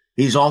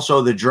 He's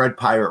also the Dread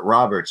Pirate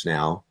Roberts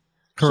now.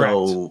 Correct.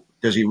 So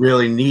does he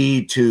really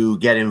need to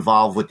get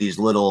involved with these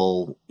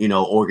little,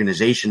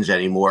 organizations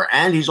anymore?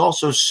 And he's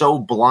also so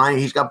blind.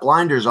 He's got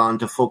blinders on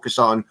to focus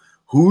on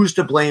who's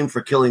to blame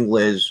for killing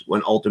Liz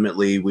when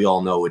ultimately we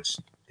all know it's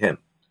him.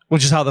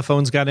 Which is how the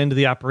phones got into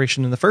the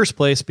operation in the first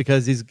place,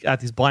 because he's got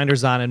these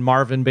blinders on, and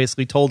Marvin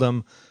basically told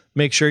him,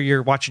 make sure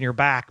you're watching your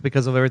back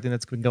because of everything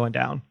that's been going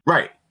down.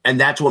 Right. And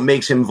that's what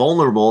makes him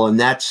vulnerable. And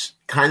that's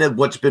kind of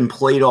what's been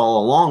played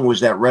all along,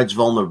 was that Red's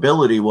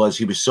vulnerability was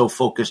he was so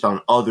focused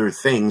on other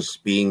things,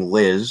 being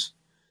Liz,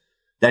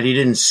 that he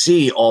didn't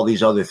see all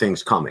these other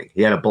things coming.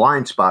 He had a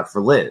blind spot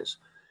for Liz.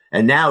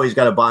 And now he's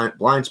got a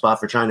blind spot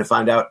for trying to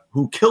find out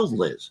who killed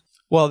Liz.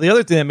 Well, the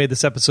other thing that made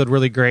this episode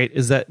really great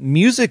is that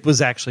music was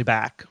actually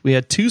back. We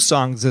had 2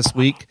 songs this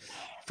week.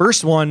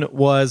 First one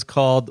was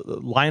called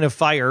Line of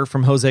Fire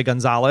from Jose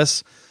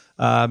Gonzalez.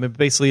 It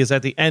basically is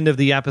at the end of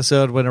the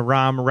episode when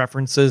Aram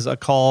references a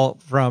call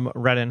from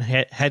Red and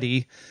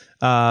Heddie,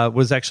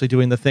 was actually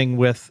doing the thing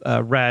with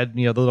Red,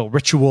 the little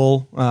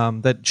ritual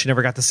that she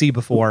never got to see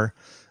before.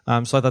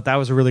 So I thought that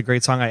was a really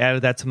great song. I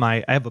added that to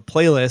I have a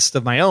playlist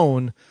of my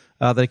own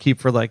that I keep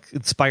for like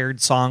inspired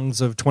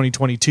songs of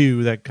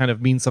 2022 that kind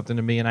of mean something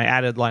to me. And I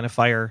added Line of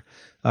Fire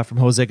from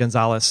Jose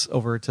Gonzalez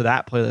over to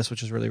that playlist,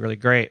 which is really, really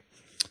great.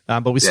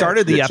 But we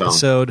started the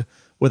episode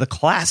with a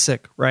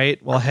classic,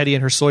 right? While Heddie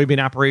and her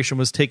soybean operation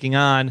was taking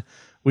on,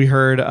 we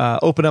heard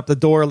Open Up the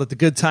Door, Let the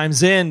Good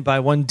Times In by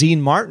one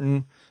Dean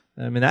Martin.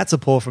 I mean, that's a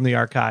pull from the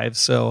archives.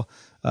 So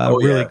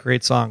really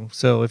great song.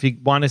 So if you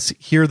want to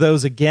hear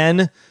those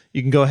again,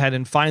 you can go ahead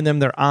and find them.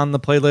 They're on the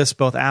playlist,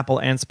 both Apple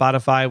and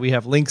Spotify. We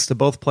have links to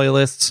both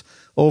playlists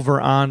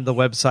over on the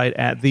website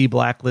at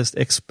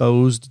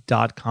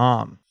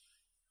theblacklistexposed.com.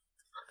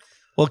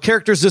 Well,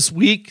 characters this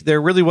week, there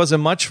really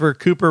wasn't much for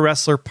Cooper,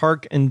 Ressler,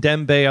 Park, and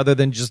Dembe other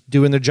than just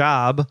doing their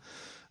job.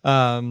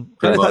 But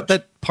I thought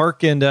that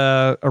Park and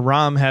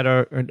Aram had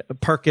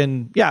Park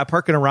and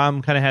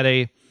Aram kind of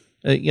had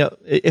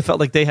it felt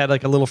like they had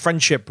like a little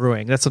friendship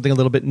brewing. That's something a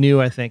little bit new,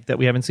 I think, that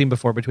we haven't seen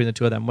before between the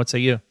two of them. What say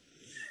you?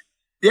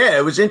 Yeah,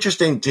 it was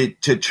interesting to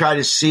try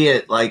to see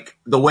it. Like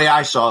the way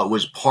I saw it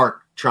was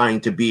Park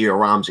trying to be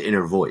Aram's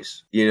inner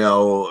voice.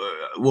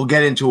 We'll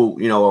get into,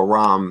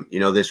 Aram,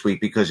 this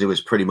week because it was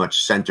pretty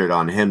much centered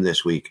on him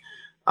this week.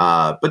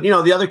 But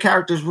the other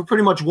characters were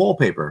pretty much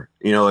wallpaper,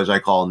 as I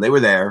call them. They were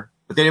there,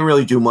 but they didn't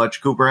really do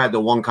much. Cooper had the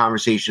one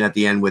conversation at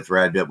the end with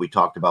Red that we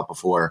talked about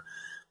before.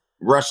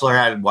 Ressler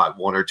had,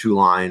 1 or 2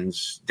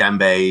 lines.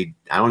 Dembe,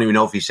 I don't even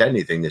know if he said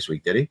anything this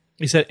week, did he?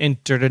 He said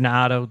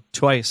Interdonato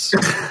twice.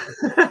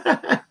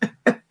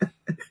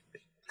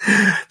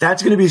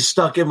 That's going to be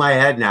stuck in my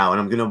head now, and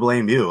I'm going to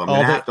blame you. I'm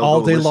going to have to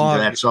all day long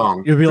to that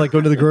song. You'll be like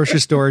going to the grocery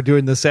store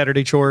doing the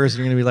Saturday chores, and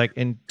you're going to be like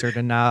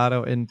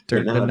Interdonato.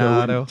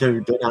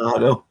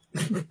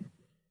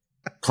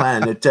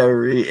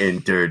 Planetary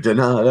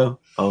Interdonato.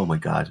 Oh my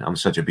God, I'm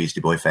such a Beastie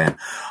Boy fan.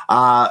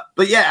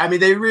 But yeah, I mean,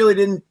 they really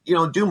didn't,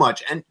 do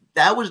much. And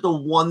that was the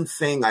one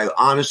thing I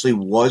honestly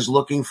was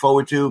looking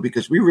forward to,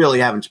 because we really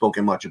haven't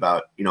spoken much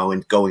about,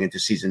 in going into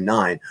season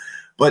 9.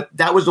 But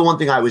that was the one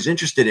thing I was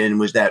interested in,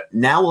 was that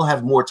now we'll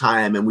have more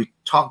time. And we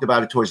talked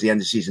about it towards the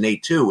end of season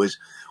 8 too, is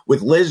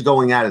with Liz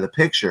going out of the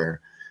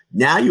picture.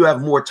 Now you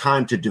have more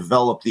time to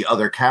develop the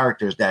other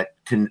characters that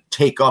can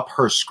take up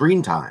her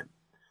screen time.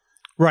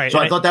 Right. So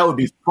I thought that would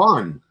be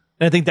fun.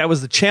 And I think that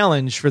was the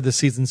challenge for the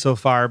season so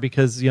far,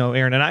 because,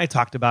 Aaron and I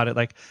talked about it.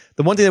 Like,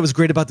 the one thing that was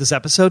great about this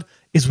episode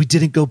is we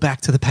didn't go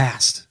back to the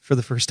past for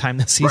the first time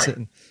this season.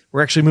 Right.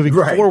 We're actually moving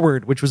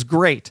forward, which was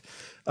great.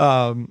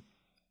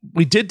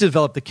 We did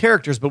develop the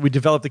characters, but we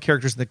developed the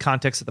characters in the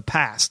context of the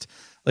past.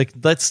 Like,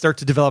 let's start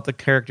to develop the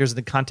characters in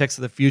the context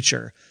of the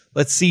future.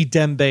 Let's see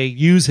Dembe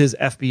use his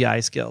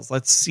FBI skills.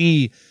 Let's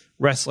see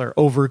Ressler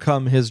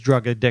overcome his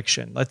drug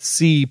addiction. Let's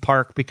see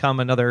Park become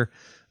another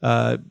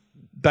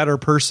better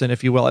person,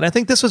 if you will. And I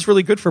think this was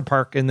really good for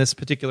Park in this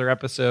particular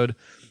episode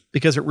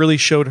because it really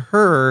showed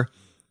her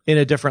in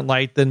a different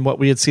light than what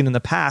we had seen in the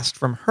past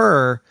from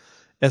her,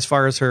 as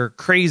far as her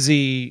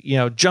crazy,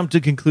 jump to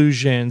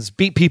conclusions,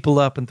 beat people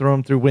up and throw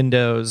them through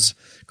windows,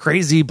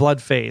 crazy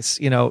blood face.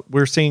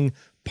 We're seeing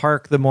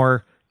Park the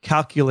more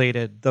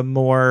calculated, the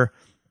more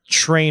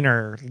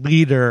trainer,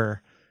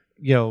 leader,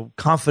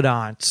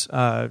 confidant.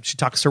 She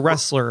talks to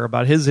Ressler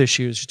about his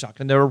issues. She's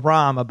talking to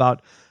Aram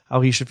about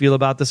how he should feel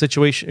about the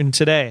situation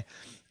today.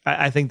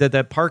 I think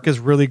that Park has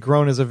really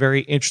grown as a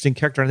very interesting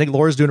character. I think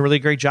Laura's doing a really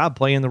great job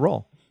playing the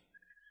role.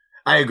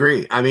 I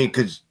agree. I mean,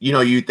 because,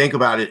 you think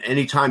about it,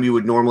 anytime you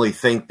would normally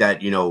think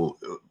that,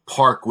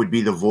 Park would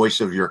be the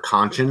voice of your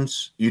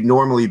conscience, you'd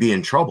normally be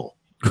in trouble.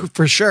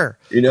 For sure.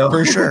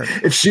 For sure.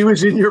 If she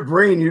was in your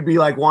brain, you'd be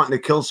like wanting to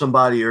kill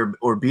somebody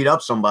or beat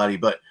up somebody.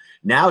 But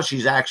now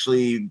she's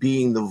actually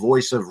being the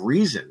voice of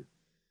reason.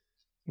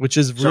 Which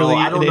is really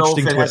an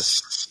interesting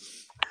twist.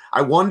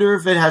 I wonder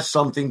if it has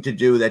something to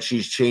do that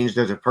she's changed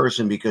as a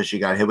person because she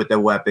got hit with that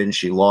weapon.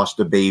 She lost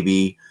a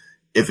baby.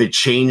 If it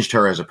changed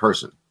her as a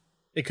person.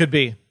 It could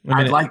be.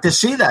 I'd like to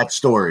see that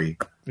story.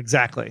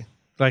 Exactly.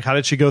 Like, how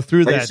did she go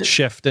through that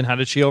shift, and how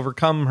did she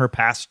overcome her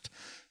past,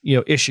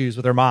 issues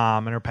with her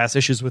mom and her past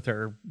issues with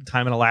her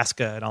time in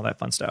Alaska and all that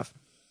fun stuff?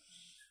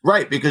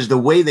 Right, because the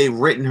way they've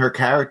written her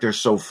character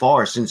so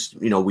far, since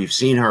we've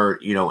seen her,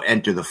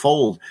 enter the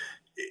fold,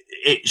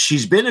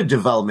 she's been a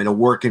development, a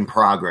work in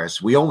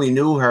progress. We only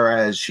knew her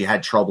as she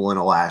had trouble in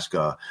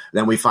Alaska.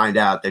 Then we find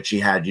out that she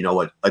had,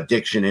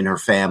 addiction in her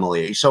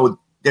family. So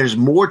there's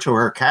more to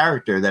her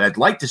character that I'd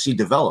like to see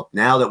develop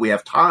now that we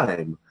have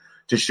time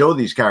to show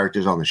these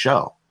characters on the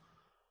show.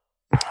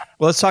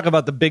 Well, let's talk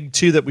about the big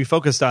two that we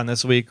focused on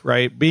this week,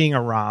 right? Being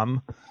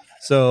Aram.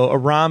 So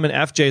Aram and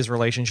FJ's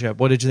relationship.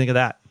 What did you think of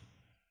that?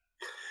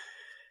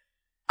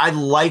 I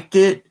liked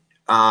it.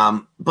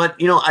 But,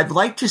 I'd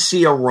like to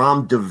see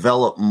Aram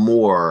develop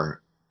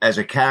more as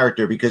a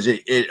character because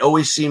it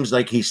always seems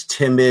like he's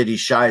timid. He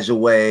shies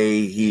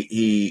away.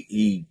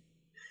 He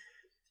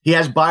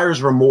has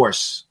buyer's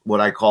remorse, what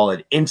I call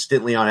it,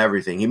 instantly on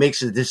everything. He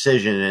makes a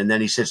decision and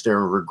then he sits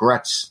there and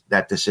regrets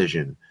that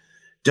decision.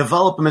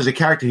 Develop him as a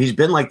character. He's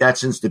been like that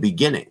since the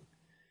beginning.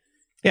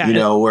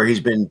 Yeah, where he's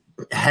been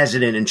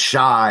hesitant and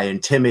shy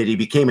and timid. He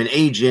became an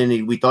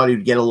agent. We thought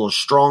he'd get a little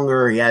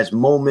stronger. He has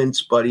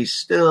moments, but he's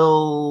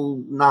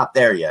still not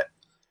there yet.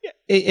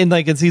 In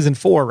like in season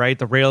 4, right?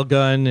 The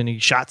railgun, and he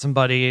shot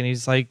somebody and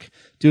he's like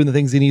doing the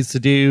things he needs to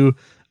do.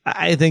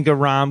 I think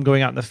Aram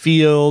going out in the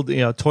field,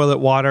 toilet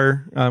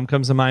water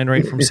comes to mind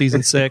right from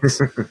season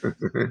 6.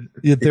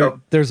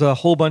 There's a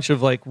whole bunch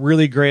of like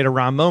really great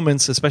Aram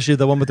moments, especially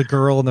the one with the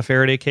girl in the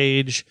Faraday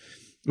cage,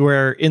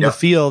 where in the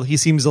field he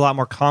seems a lot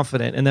more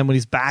confident, and then when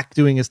he's back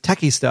doing his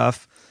techie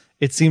stuff,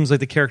 it seems like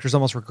the character's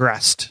almost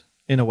regressed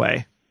in a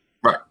way.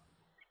 Right.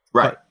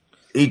 But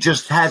he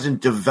just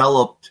hasn't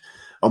developed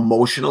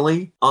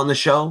emotionally on the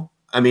show.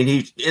 I mean,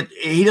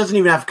 he doesn't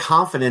even have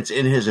confidence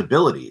in his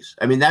abilities.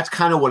 I mean, that's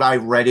kind of what I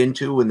read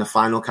into in the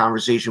final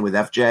conversation with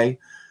FJ,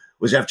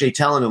 was FJ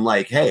telling him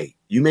like, hey,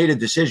 you made a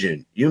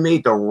decision. You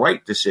made the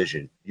right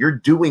decision. You're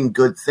doing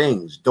good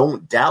things.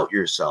 Don't doubt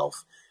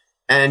yourself.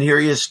 And here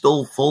he is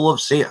still full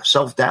of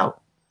self-doubt.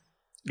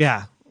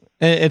 Yeah.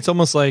 It's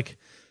almost like,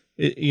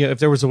 if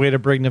there was a way to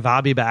bring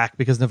Navabi back,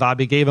 because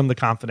Navabi gave him the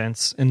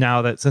confidence. And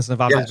now that since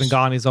Navabi's been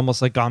gone, he's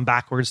almost like gone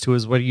backwards to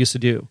what he used to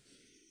do.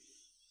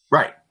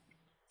 Right.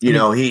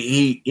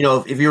 He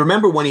if you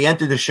remember when he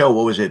entered the show,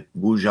 what was it?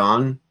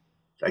 Wujan,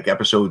 like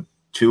episode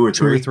 2 or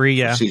 3? 2 or 3,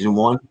 yeah. Season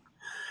 1.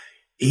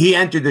 He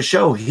entered the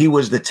show. He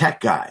was the tech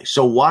guy.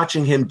 So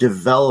watching him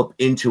develop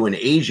into an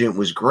agent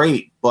was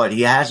great, but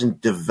he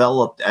hasn't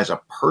developed as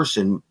a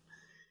person.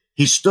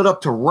 He stood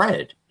up to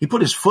Red. He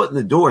put his foot in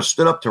the door,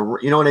 stood up to,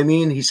 you know what I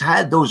mean? He's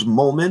had those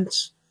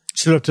moments.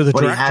 Stood up to the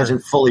but director. He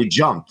hasn't fully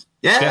jumped.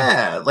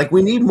 Yeah, like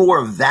we need more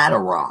of that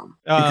Aram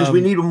because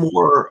we need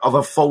more of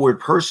a forward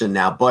person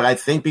now. But I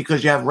think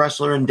because you have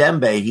Ressler and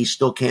Dembe, he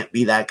still can't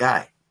be that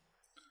guy.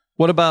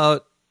 What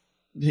about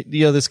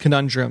this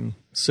conundrum?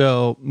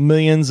 So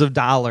millions of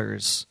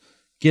dollars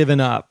given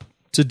up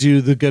to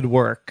do the good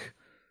work.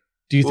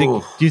 Do you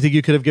think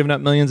you could have given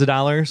up millions of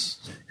dollars?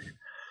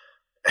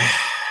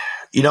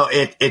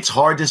 It's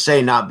hard to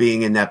say not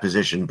being in that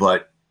position,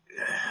 but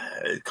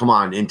come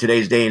on, in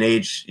today's day and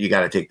age, you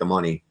got to take the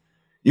money.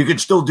 You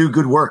could still do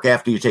good work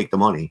after you take the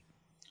money.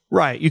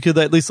 Right. You could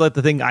at least let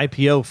the thing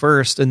IPO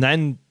first and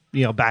then,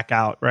 back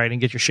out, right,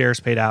 and get your shares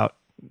paid out,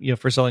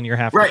 for selling your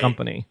half of the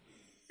company.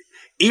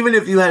 Even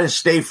if you had to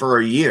stay for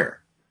a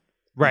year.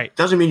 Right.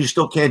 Doesn't mean you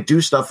still can't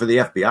do stuff for the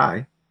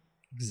FBI.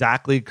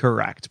 Exactly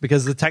correct.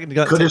 Because the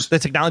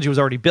technology was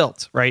already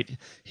built, right?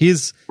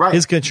 His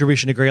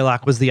contribution to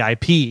Greylock was the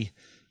IP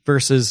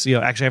versus,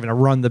 actually having to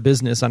run the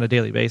business on a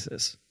daily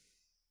basis.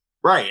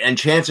 Right. And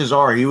chances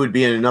are he would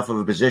be in enough of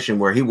a position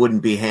where he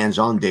wouldn't be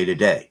hands-on day to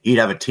day. He'd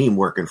have a team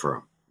working for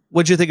him.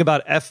 What'd you think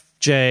about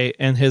FJ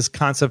and his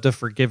concept of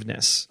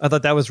forgiveness? I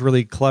thought that was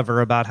really clever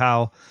about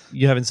how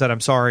you haven't said I'm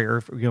sorry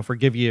or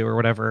forgive you or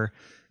whatever.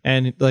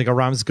 And like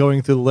Aram's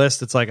going through the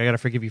list, it's like, I got to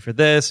forgive you for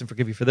this and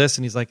forgive you for this.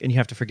 And he's like, and you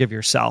have to forgive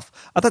yourself.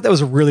 I thought that was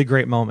a really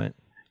great moment.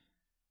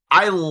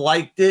 I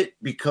liked it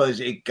because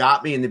it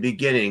got me in the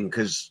beginning,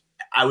 because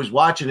I was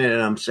watching it and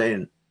I'm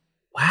saying,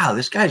 wow,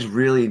 this guy's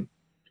really,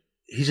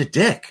 he's a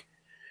dick.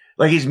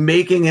 Like, he's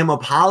making him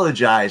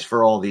apologize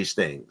for all these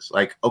things.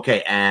 Like,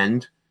 okay,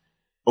 and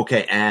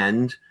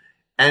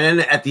then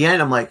at the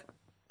end, I'm like,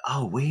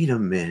 oh, wait a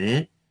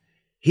minute.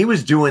 He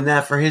was doing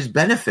that for his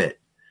benefit,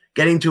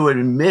 getting to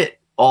admit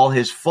all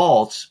his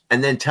faults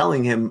and then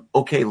telling him,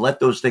 okay, let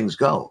those things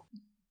go.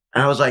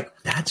 And I was like,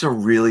 that's a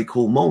really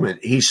cool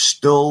moment. He's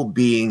still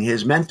being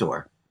his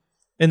mentor.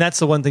 And that's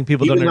the one thing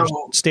people don't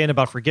understand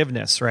about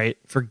forgiveness, right?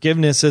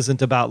 Forgiveness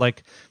isn't about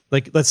like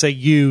let's say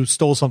you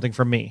stole something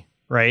from me,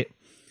 right?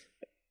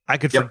 I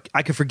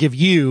could forgive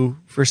you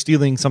for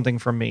stealing something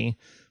from me,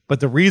 but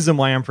the reason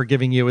why I'm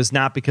forgiving you is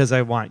not because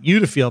I want you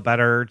to feel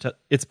better.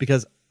 It's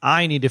because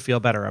I need to feel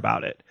better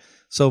about it.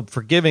 So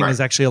forgiving is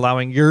actually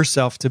allowing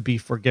yourself to be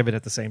forgiven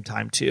at the same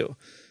time too.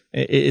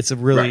 It's a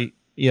really,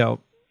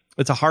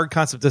 it's a hard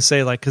concept to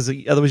say, like, because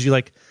otherwise you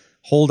like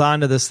hold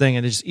on to this thing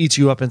and it just eats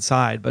you up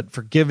inside. But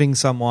forgiving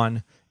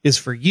someone is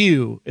for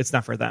you. It's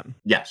not for them.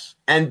 Yes.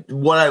 And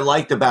what I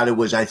liked about it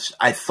was I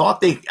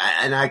thought they,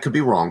 and I could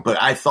be wrong,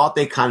 but I thought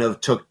they kind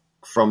of took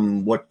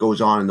from what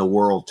goes on in the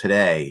world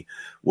today,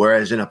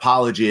 whereas an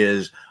apology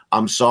is,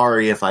 I'm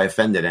sorry if I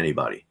offended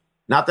anybody.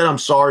 Not that I'm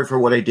sorry for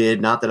what I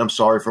did, not that I'm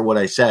sorry for what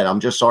I said. I'm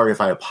just sorry if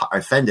I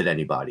offended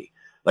anybody.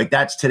 Like,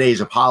 that's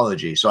today's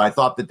apology. So I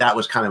thought that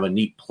was kind of a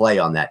neat play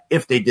on that,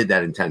 if they did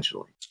that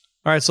intentionally.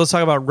 All right, so let's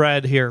talk about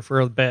Red here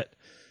for a bit.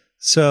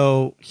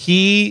 So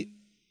he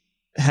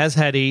has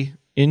Heddie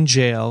in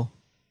jail.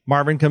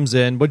 Marvin comes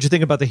in. What'd you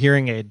think about the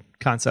hearing aid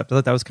concept? I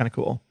thought that was kind of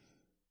cool.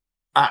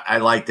 I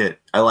liked it.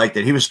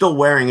 He was still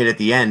wearing it at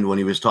the end when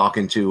he was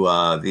talking to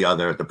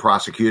the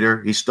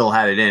prosecutor. He still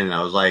had it in, and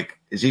I was like,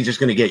 is he just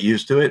going to get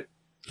used to it?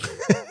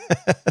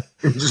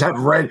 Just have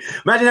red.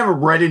 Imagine having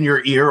red in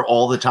your ear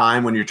all the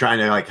time when you're trying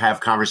to like have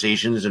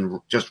conversations and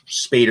just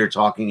Spader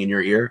talking in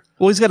your ear.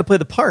 Well, he's got to play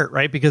the part,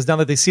 right? Because now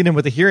that they've seen him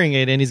with the hearing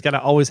aid in, he's got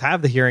to always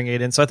have the hearing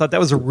aid in. So I thought that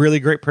was a really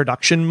great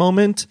production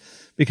moment,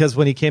 because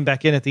when he came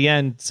back in at the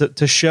end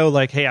to show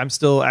like, hey, I'm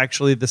still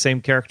actually the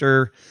same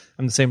character.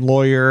 I'm the same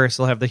lawyer. I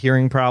still have the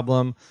hearing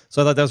problem.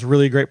 So I thought that was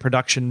really great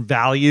production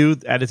value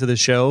added to the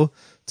show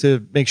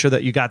to make sure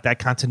that you got that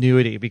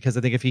continuity, because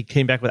I think if he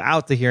came back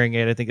without the hearing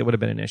aid, I think it would have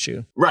been an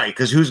issue. Right,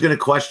 because who's going to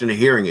question a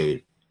hearing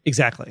aid?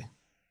 Exactly.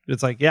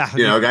 It's like, yeah.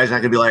 Guys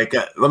not going to be like,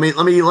 let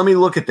me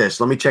look at this.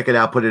 Let me check it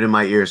out, put it in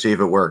my ear, see if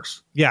it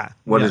works. Yeah.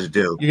 What does it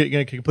do? You're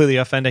going to completely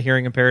offend a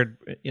hearing impaired,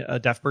 a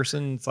deaf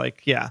person? It's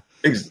like, yeah.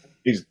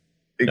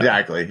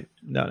 Exactly.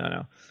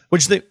 No.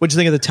 What'd you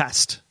think of the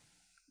test?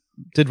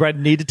 Did Red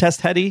need to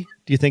test Heddie?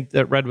 Do you think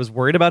that Red was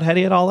worried about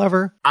Heddie at all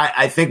ever?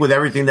 I think with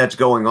everything that's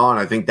going on,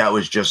 I think that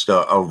was just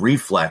a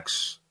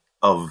reflex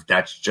of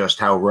that's just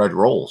how Red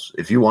rolls.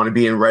 If you want to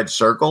be in Red's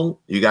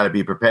circle, you got to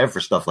be prepared for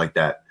stuff like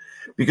that.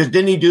 Because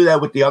didn't he do that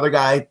with the other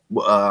guy?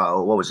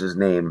 What was his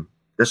name?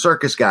 The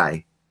circus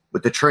guy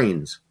with the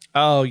trains.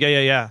 Oh,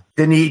 yeah.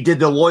 Then he did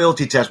the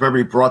loyalty test. Remember,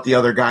 he brought the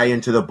other guy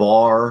into the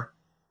bar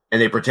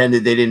and they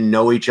pretended they didn't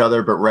know each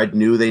other, but Red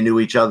knew they knew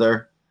each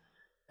other.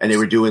 And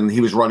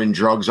he was running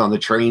drugs on the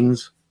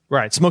trains.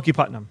 Right. Smokey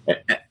Putnam.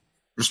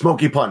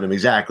 Smokey Putnam,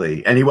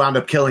 exactly. And he wound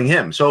up killing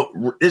him.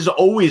 So there's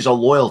always a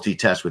loyalty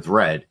test with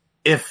Red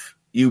if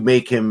you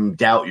make him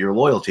doubt your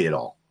loyalty at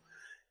all.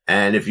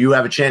 And if you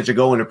have a chance to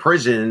go into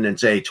prison and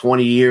say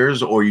 20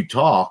 years or you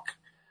talk,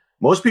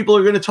 most people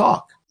are going to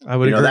talk. I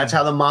would agree. That's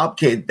how the mob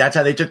came. That's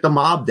how they took the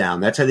mob down.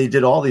 That's how they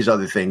did all these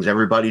other things.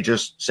 Everybody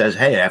just says,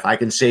 hey, if I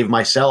can save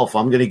myself,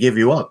 I'm going to give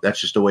you up.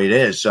 That's just the way it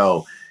is.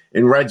 So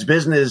in Red's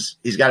business,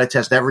 he's got to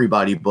test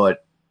everybody,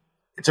 but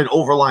it's an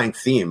overlying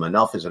theme.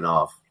 Enough is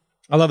enough.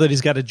 I love that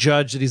he's got a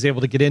judge that he's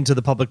able to get into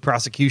the public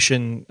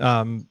prosecution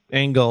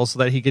angle so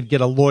that he could get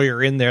a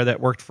lawyer in there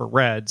that worked for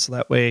Red. So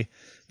that way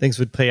things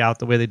would play out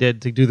the way they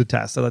did to do the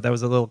test. I thought that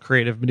was a little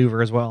creative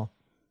maneuver as well.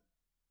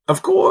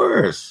 Of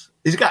course.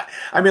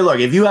 Look,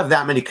 if you have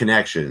that many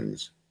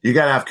connections, you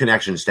got to have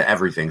connections to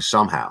everything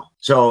somehow.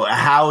 So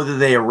how do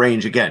they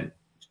arrange, again,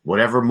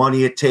 whatever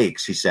money it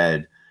takes, he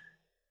said,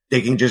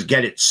 they can just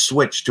get it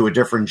switched to a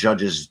different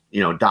judge's,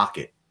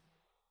 docket.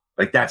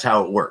 Like, that's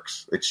how it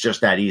works. It's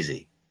just that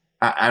easy.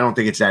 I don't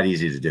think it's that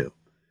easy to do.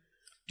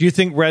 Do you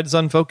think Red's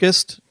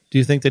unfocused? Do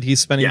you think that he's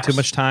spending too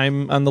much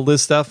time on the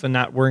Liz stuff and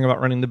not worrying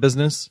about running the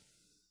business?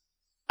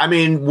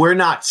 We're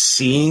not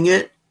seeing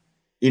it.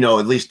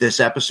 At least this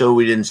episode,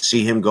 we didn't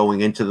see him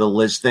going into the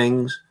Liz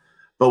things.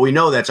 But we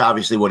know that's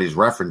obviously what he's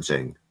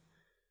referencing.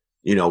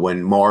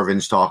 When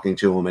Marvin's talking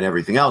to him and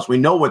everything else. We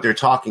know what they're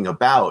talking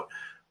about.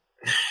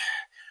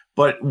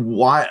 But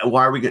why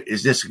are we?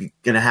 Is this going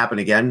to happen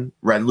again?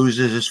 Red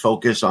loses his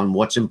focus on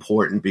what's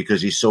important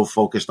because he's so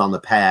focused on the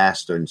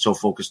past and so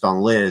focused on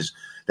Liz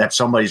that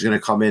somebody's going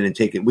to come in and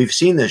take it. We've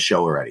seen this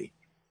show already.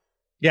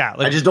 Yeah,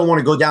 I just don't want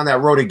to go down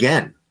that road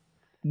again.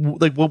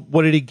 Like,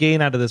 what did he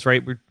gain out of this?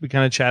 Right, we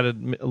kind of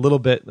chatted a little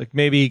bit. Like,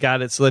 maybe he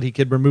got it so that he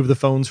could remove the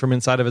phones from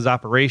inside of his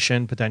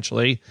operation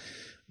potentially.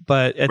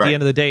 But at the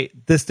end of the day,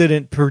 this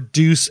didn't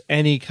produce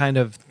any kind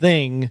of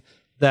thing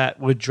that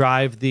would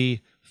drive the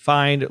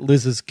find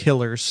Liz's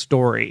killer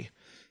story.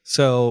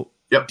 So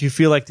do you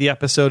feel like the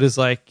episode is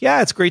like,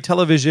 yeah, it's great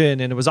television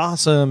and it was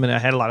awesome and I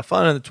had a lot of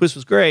fun and the twist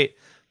was great,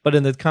 but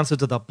in the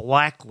concept of the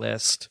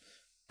Blacklist,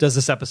 does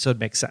this episode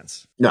make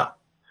sense? No.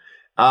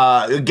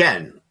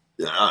 Again,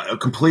 a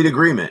complete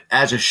agreement.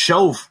 As a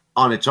show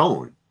on its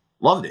own,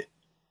 loved it.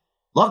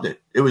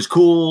 It was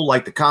cool,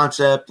 like the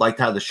concept, liked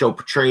how the show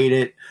portrayed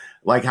it,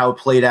 like how it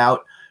played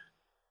out,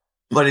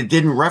 but it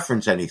didn't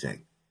reference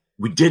anything.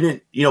 We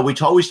didn't, we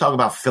always talk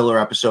about filler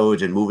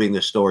episodes and moving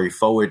the story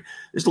forward.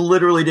 This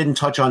literally didn't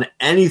touch on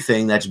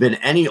anything that's been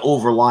any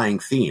overlying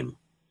theme.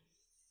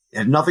 It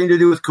had nothing to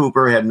do with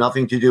Cooper. It had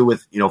nothing to do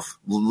with,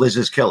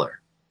 Liz's killer.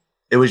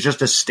 It was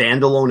just a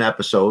standalone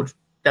episode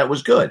that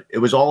was good. It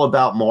was all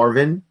about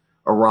Marvin,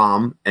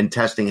 Aram, and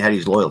testing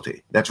Heddie's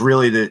loyalty. That's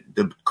really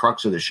the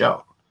crux of the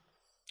show.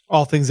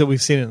 All things that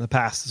we've seen in the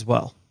past as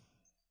well.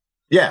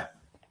 Yeah.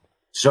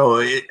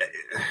 So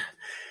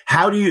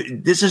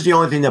this is the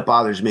only thing that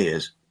bothers me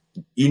is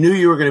you knew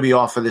you were going to be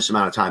off for this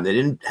amount of time. They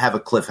didn't have a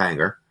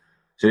cliffhanger.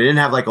 So they didn't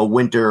have like a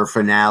winter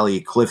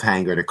finale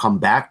cliffhanger to come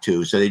back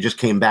to. So they just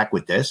came back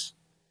with this.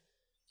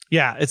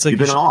 Yeah. It's like, you've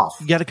been off.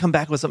 You got to come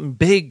back with something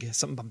big,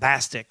 something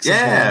bombastic,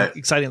 something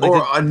exciting.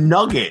 Or a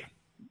nugget,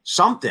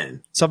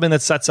 something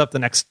that sets up the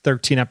next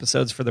 13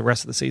 episodes for the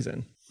rest of the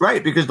season.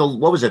 Right. Because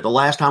what was it? The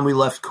last time we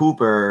left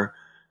Cooper,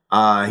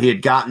 he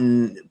had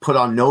gotten put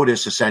on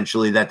notice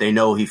essentially that they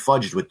know he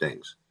fudged with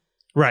things.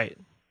 Right.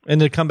 And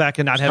to come back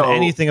and not have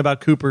anything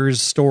about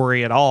Cooper's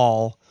story at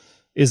all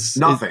is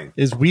nothing.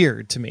 Is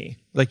weird to me.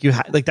 Like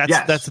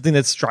that's the thing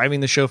that's driving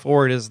the show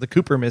forward is the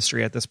Cooper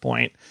mystery at this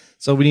point.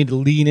 So we need to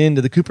lean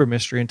into the Cooper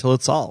mystery until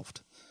it's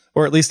solved,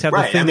 or at least have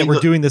the thing that we're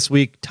doing this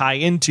week tie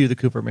into the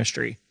Cooper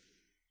mystery.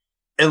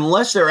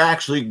 Unless they're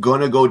actually going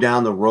to go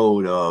down the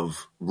road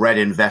of Red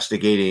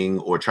investigating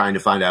or trying to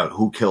find out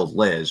who killed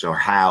Liz or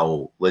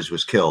how Liz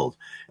was killed,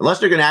 unless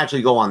they're going to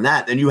actually go on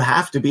that, then you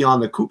have to be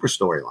on the Cooper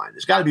storyline.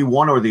 It's got to be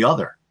one or the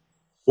other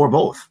or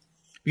both.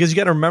 Because you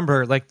got to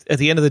remember, like at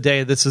the end of the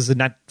day, this is a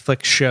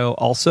Netflix show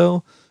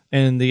also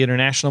in the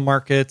international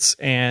markets.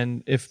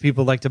 And if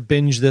people like to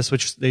binge this,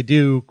 which they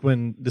do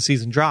when the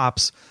season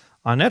drops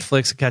on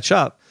Netflix to catch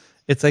up,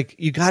 it's like,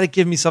 you got to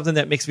give me something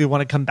that makes me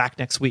want to come back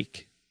next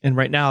week. And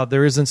right now,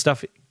 there isn't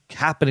stuff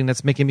happening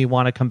that's making me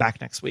want to come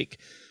back next week.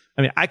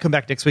 I mean, I come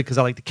back next week because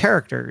I like the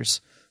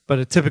characters, but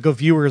a typical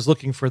viewer is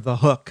looking for the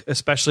hook,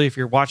 especially if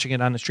you're watching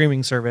it on a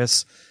streaming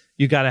service.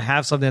 You got to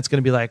have something that's going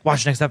to be like,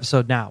 watch next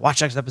episode now, watch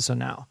next episode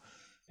now.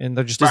 And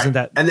there just isn't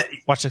that,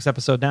 watch next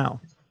episode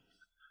now.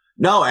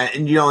 No,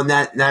 and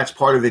that's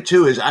part of it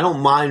too, is I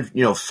don't mind,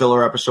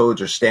 filler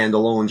episodes or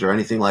standalones or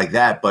anything like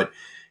that, but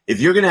if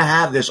you're going to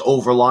have this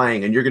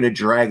overlying and you're going to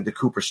drag the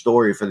Cooper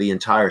story for the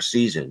entire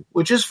season,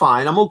 which is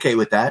fine, I'm okay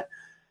with that.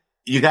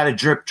 You got to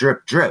drip,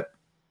 drip, drip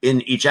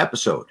in each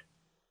episode.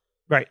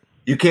 Right.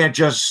 You can't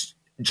just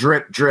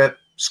drip, drip,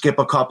 skip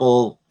a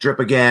couple, drip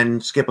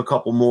again, skip a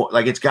couple more.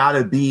 Like, it's got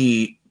to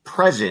be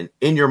present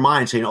in your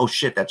mind saying, oh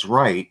shit, that's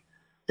right.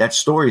 That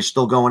story is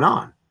still going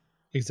on.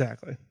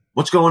 Exactly.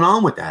 What's going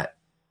on with that?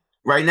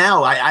 Right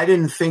now, I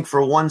didn't think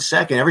for 1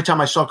 second. Every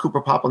time I saw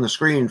Cooper pop on the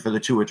screen for the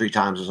 2 or 3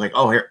 times, I was like,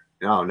 oh, here.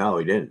 No,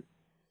 he didn't.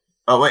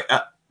 Oh, wait.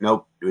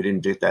 Nope, we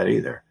didn't do that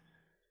either.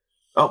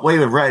 Oh, wait,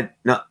 we've read.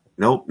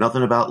 Nope,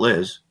 nothing about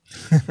Liz.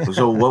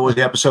 So what was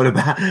the episode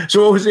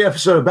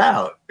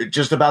about?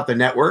 Just about the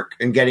network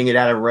and getting it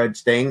out of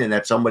Red's thing and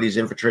that somebody's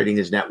infiltrating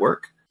his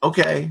network?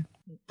 Okay,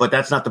 but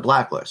that's not the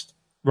Blacklist.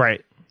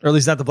 Right. Or at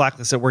least not the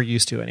Blacklist that we're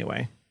used to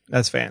anyway,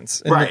 as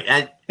fans. Right.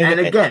 And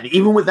again,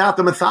 even without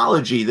the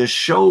mythology, the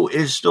show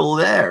is still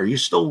there. You're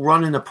still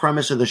running the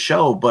premise of the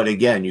show. But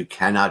again, you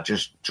cannot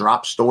just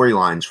drop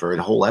storylines for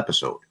a whole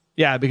episode.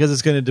 Yeah, because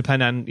it's going to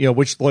depend on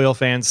which loyal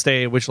fans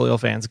stay, which loyal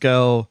fans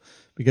go,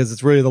 because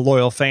it's really the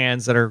loyal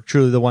fans that are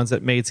truly the ones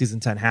that made season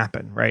 10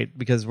 happen, right?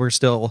 Because we're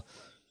still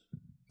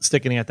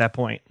sticking at that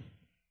point.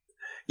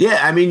 Yeah,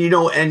 I mean,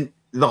 and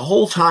the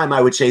whole time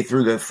I would say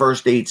through the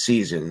first 8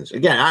 seasons,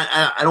 again,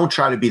 I don't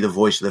try to be the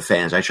voice of the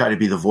fans. I try to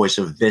be the voice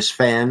of this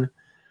fan.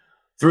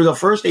 Through the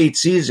first 8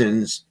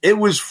 seasons, it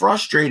was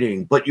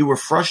frustrating, but you were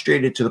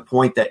frustrated to the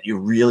point that you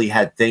really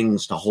had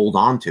things to hold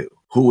on to.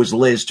 Who was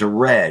Liz to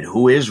Red?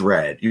 Who is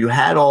Red? You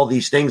had all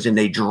these things, and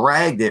they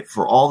dragged it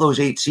for all those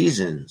 8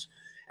 seasons.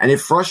 And it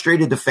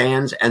frustrated the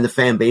fans and the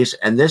fan base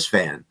and this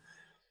fan.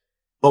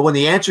 But when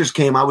the answers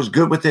came, I was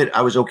good with it.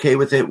 I was okay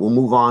with it. We'll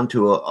move on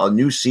to a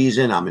new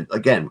season. I'm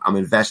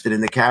invested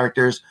in the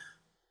characters.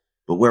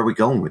 But where are we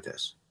going with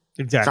this?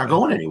 Exactly. It's not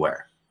going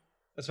anywhere.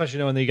 Especially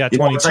knowing that you got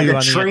 22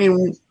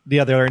 on the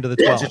other end of the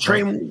 12. Yeah, it's a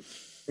train.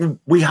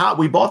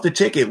 we bought the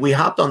ticket, we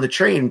hopped on the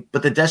train,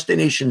 but the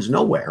destination's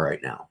nowhere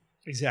right now.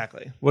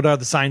 Exactly. What are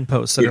the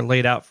signposts that are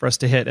laid out for us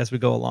to hit as we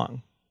go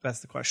along?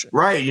 That's the question.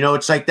 Right.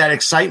 It's like that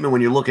excitement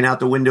when you're looking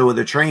out the window of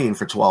the train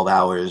for 12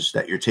 hours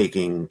that you're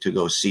taking to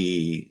go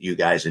see you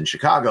guys in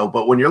Chicago.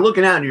 But when you're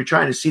looking out and you're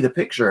trying to see the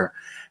picture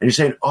and you're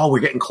saying, oh, we're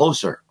getting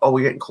closer. Oh,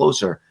 we're getting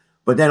closer.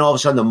 But then all of a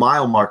sudden the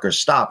mile markers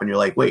stop and you're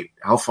like, wait,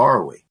 how far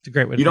are we? It's a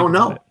great way to You don't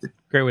know.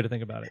 Great way to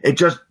think about it. It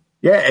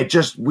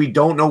just, we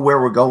don't know where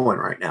we're going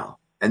right now.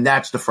 And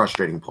that's the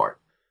frustrating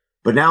part.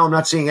 But now I'm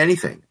not seeing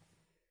anything.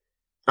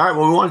 All right.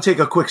 Well, we want to take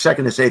a quick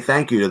second to say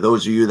thank you to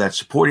those of you that's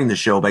supporting the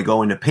show by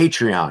going to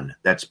Patreon.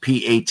 That's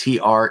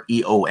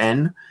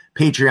Patreon,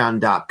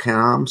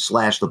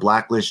 patreon.com/the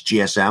Blacklist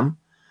GSM.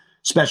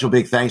 Special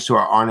big thanks to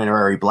our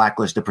honorary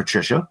Blacklisted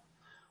Patricia.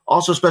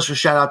 Also, special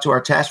shout out to our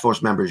task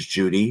force members,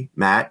 Judy,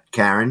 Matt,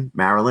 Karen,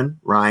 Marilyn,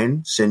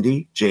 Ryan,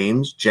 Cindy,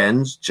 James,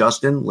 Jens,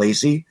 Justin,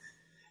 Lacey,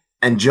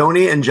 and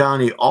Joni and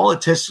Johnny, all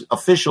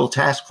official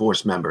task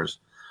force members.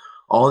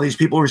 All of these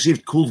people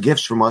received cool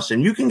gifts from us,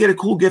 and you can get a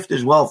cool gift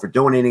as well for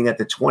donating at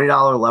the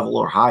 $20 level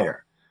or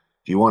higher.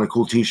 Do you want a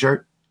cool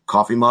t-shirt,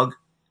 coffee mug?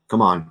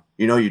 Come on,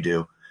 you know you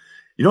do.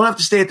 You don't have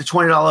to stay at the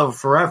 $20 level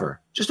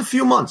forever. Just a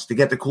few months to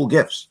get the cool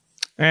gifts.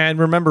 And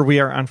remember, we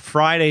are on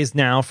Fridays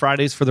now,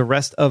 Fridays for the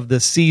rest of the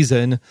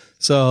season.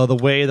 So the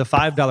way the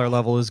 $5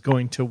 level is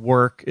going to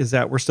work is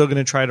that we're still going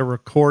to try to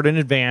record in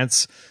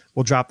advance.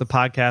 We'll drop the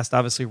podcast,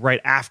 obviously, right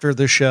after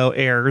the show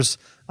airs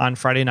on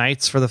Friday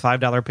nights for the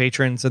 $5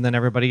 patrons, and then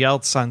everybody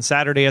else on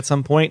Saturday at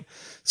some point.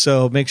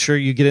 So make sure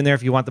you get in there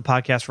if you want the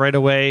podcast right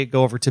away.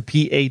 Go over to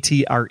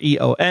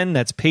Patreon.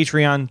 That's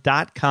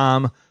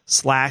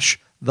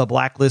patreon.com/the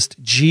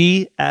Blacklist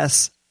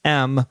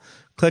GSM.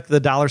 Click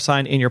the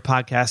 $sign in your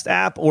podcast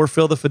app or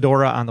fill the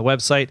fedora on the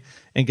website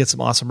and get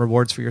some awesome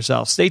rewards for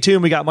yourself. Stay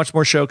tuned. We got much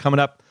more show coming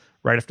up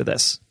right after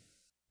this.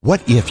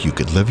 What if you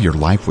could live your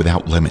life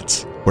without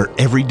limits, where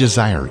every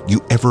desire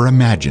you ever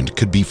imagined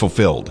could be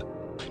fulfilled?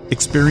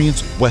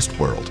 Experience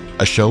Westworld,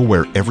 a show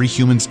where every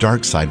human's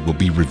dark side will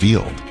be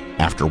revealed.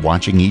 After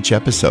watching each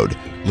episode,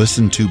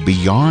 listen to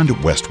Beyond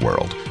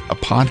Westworld, a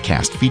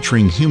podcast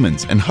featuring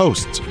humans and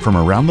hosts from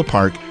around the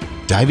park,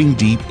 diving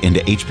deep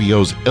into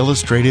HBO's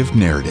illustrative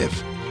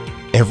narrative.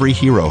 Every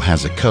hero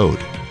has a code,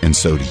 and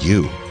so do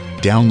you.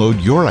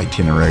 Download your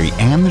itinerary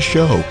and the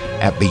show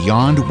at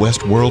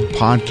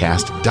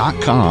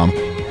beyondwestworldpodcast.com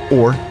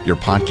or your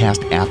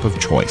podcast app of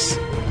choice.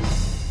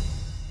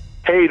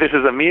 Hey, this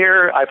is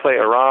Amir. I play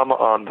Aram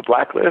on The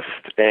Blacklist,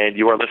 and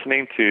you are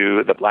listening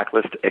to The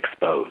Blacklist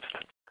Exposed.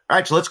 All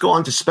right, so let's go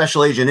on to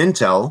Special Agent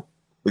Intel.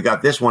 We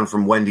got this one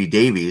from Wendy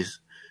Davies.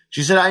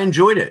 She said, I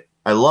enjoyed it.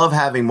 I love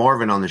having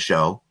Marvin on the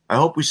show. I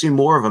hope we see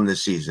more of him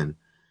this season.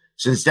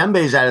 Since Dembe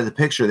is out of the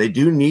picture, they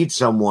do need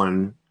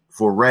someone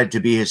for Red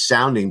to be his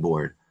sounding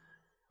board.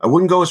 I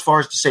wouldn't go as far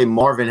as to say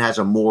Marvin has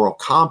a moral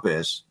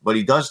compass, but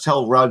he does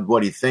tell Rudd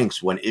what he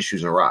thinks when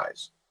issues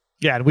arise.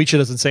 Yeah, and Weecha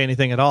doesn't say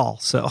anything at all,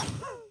 so...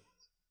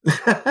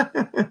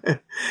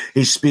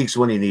 He speaks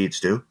when he needs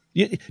to.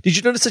 Did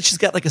you notice that she's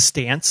got like a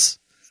stance?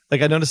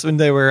 Like I noticed when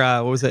they were,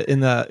 what was it,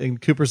 in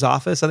Cooper's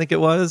office, I think it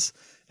was,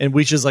 and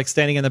Weecha's like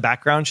standing in the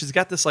background. She's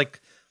got this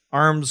like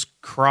arms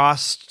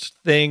crossed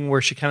thing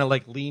where she kind of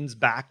like leans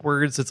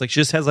backwards. It's like she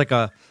just has like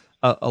a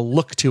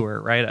look to her,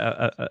 right?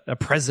 A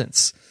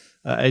presence.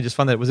 I just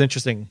found that it was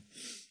interesting.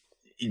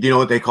 Do you know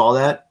what they call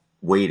that?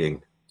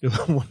 Waiting. They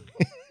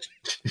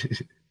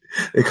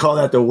call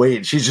that the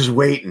wait. She's just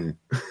waiting.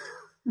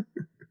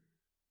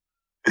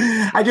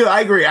 I do.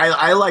 I agree.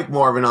 I like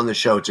Marvin on the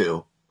show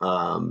too.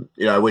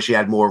 I wish he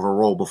had more of a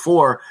role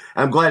before.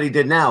 I'm glad he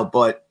did now,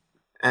 but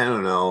I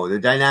don't know. The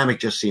dynamic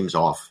just seems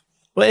off.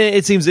 Well,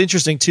 it seems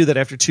interesting too that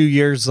after 2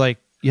 years, like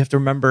you have to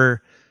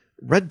remember,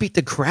 Red beat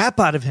the crap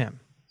out of him.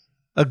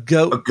 A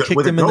goat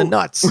kicked him in the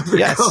nuts.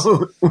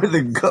 With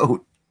a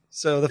goat.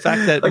 So the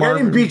fact that Marvin, I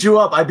didn't beat you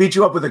up. I beat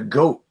you up with a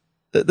goat.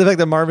 The fact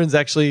that Marvin's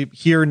actually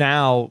here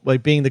now,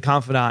 like being the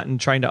confidant and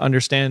trying to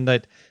understand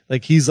that,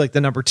 like he's like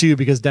the number two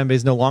because Dembe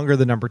is no longer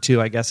the number two,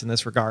 I guess, in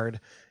this regard.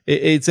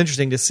 It's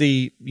interesting to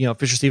see,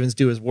 Fisher Stevens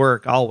do his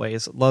work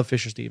always. Love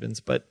Fisher Stevens,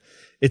 but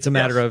it's a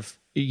matter of,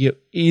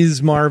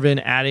 is Marvin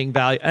adding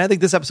value? And I think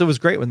this episode was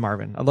great with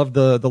Marvin. I love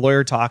the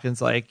lawyer talk. And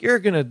it's like, you're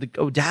going to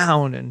go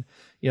down and,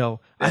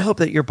 I hope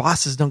that your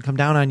bosses don't come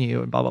down on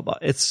you and blah, blah, blah.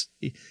 It's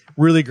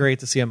really great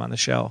to see him on the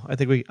show. I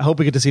hope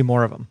we get to see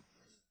more of him.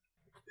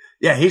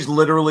 Yeah, he's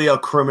literally a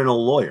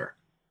criminal lawyer.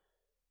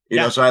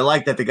 So I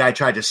like that the guy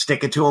tried to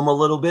stick it to him a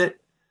little bit.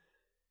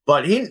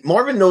 But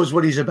Marvin knows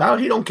what he's about.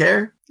 He don't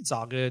care. It's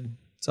all good.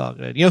 It's all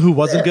good. You know who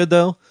wasn't good,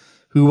 though?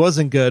 Who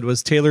wasn't good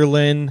was Taylor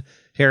Lynn,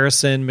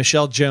 Harrison,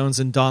 Michelle Jones,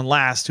 and Dawn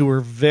Last, who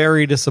were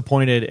very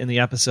disappointed in the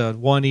episode.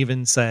 One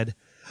even said,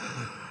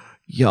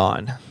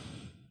 yawn.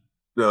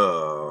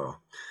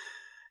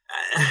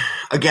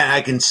 Again, I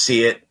can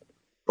see it,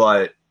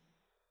 but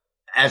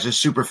as a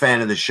super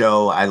fan of the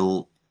show, I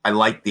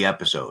liked the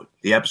episode.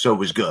 The episode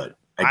was good.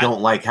 I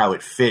don't like how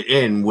it fit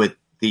in with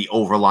the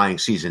overlying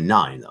season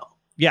 9, though.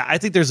 Yeah, I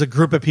think there's a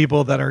group of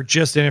people that are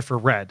just in it for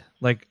Red.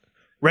 Like,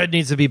 Red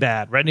needs to be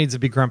bad. Red needs to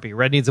be grumpy.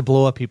 Red needs to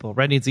blow up people.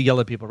 Red needs to yell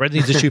at people. Red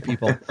needs to shoot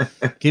people.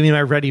 Give me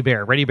my Ready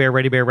Bear. Ready Bear,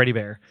 Ready Bear, Ready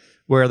Bear.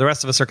 Where the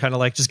rest of us are kind of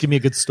like, just give me a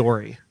good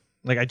story.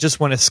 Like, I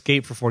just want to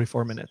escape for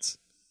 44 minutes.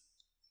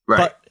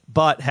 Right.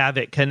 But have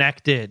it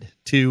connected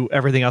to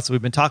everything else that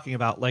we've been talking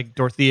about. Like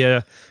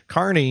Dorothea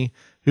Carney,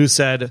 who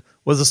said,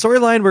 was the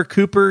storyline where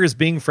Cooper is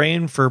being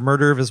framed for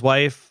murder of his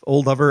wife,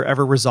 old lover,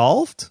 ever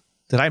resolved?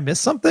 Did I miss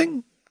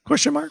something?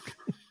 Question mark.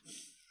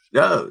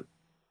 No.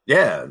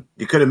 Yeah,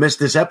 you could have missed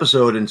this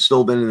episode and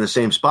still been in the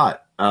same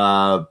spot.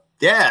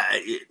 Yeah,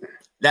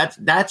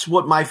 that's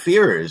what my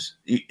fear is.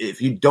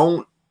 If you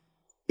don't,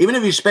 even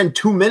if you spend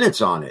 2 minutes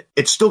on it,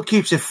 it still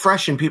keeps it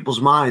fresh in people's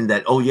mind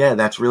that, oh yeah,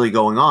 that's really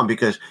going on.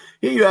 Because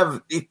here you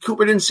have,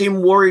 Cooper didn't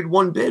seem worried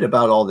one bit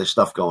about all this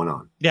stuff going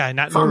on. Yeah,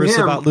 not nervous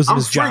about losing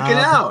his job. I'm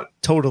freaking out.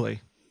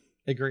 Totally.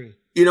 Agree.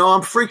 You know,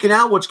 I'm freaking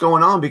out what's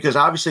going on because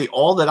obviously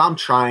all that I'm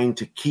trying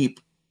to keep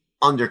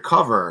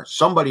undercover,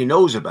 somebody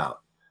knows about.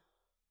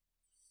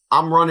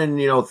 I'm running,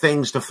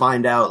 things to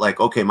find out like,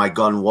 okay, my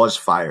gun was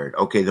fired.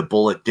 Okay, the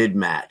bullet did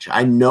match.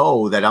 I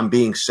know that I'm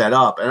being set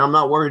up and I'm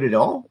not worried at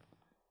all.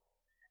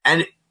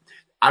 And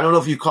I don't know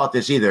if you caught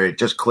this either. It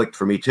just clicked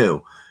for me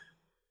too.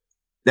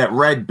 That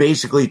Red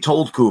basically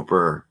told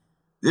Cooper,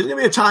 there's going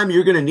to be a time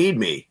you're going to need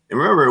me. And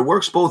remember, it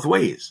works both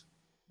ways.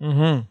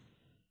 Mm-hmm.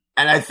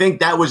 And I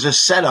think that was a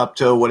setup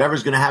to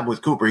whatever's going to happen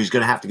with Cooper, he's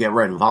going to have to get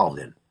Red involved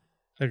in.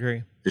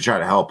 Agree. To try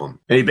to help him.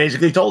 And he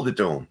basically told it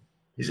to him.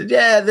 He said,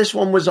 yeah, this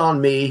one was on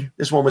me.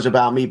 This one was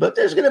about me. But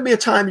there's going to be a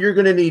time you're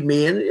going to need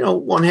me.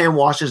 And, one hand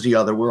washes the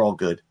other. We're all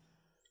good.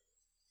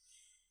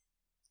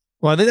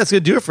 Well, I think that's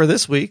going to do it for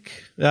this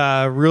week.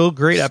 Real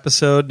great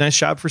episode. Nice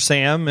job for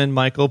Sam and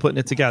Michael putting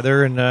it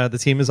together and the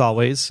team as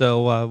always.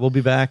 So we'll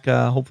be back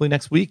hopefully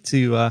next week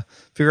to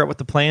figure out what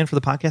the plan for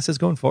the podcast is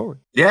going forward.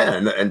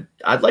 Yeah, and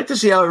I'd like to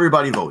see how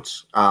everybody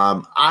votes.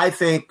 I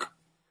think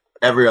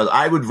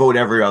I would vote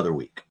every other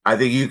week. I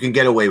think you can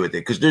get away with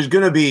it because you're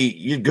going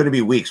to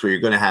be weeks where you're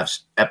going to have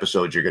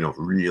episodes you're going to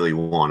really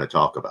want to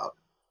talk about.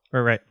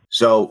 Right.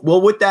 So,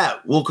 with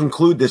that, we'll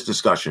conclude this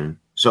discussion.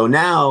 So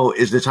now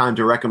is the time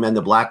to recommend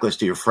the Blacklist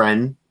to your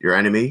friend, your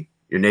enemy,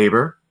 your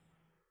neighbor.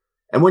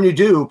 And when you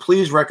do,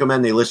 please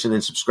recommend they listen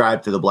and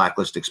subscribe to the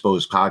Blacklist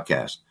Exposed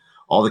podcast.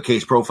 All the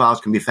case profiles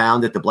can be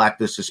found at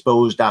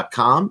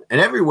theblacklisexposed.com and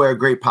everywhere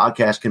great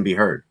podcasts can be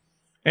heard.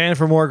 And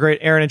for more great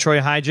Aaron and Troy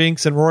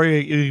hijinks, and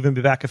Rory, you'll even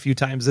be back a few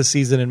times this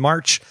season in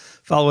March.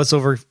 Follow us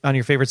over on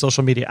your favorite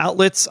social media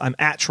outlets. I'm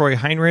at Troy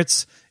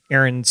Heinrichs.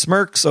 Aaron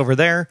Smirks over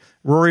there.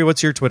 Rory,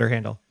 what's your Twitter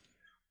handle?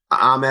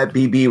 I'm at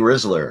BB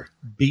Ressler.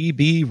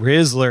 BB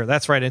Ressler.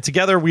 That's right. And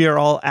together we are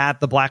all at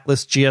the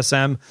Blacklist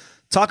GSM.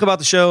 Talk about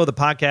the show, the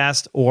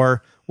podcast,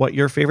 or what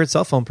your favorite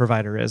cell phone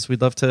provider is.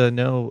 We'd love to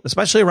know,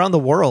 especially around the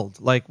world,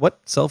 like what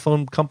cell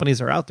phone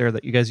companies are out there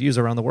that you guys use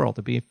around the world.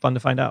 It'd be fun to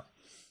find out.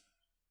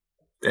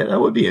 Yeah,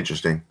 that would be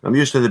interesting. I'm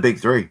used to the big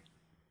three.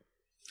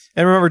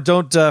 And remember,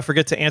 don't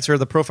forget to answer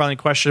the profiling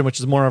question, which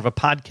is more of a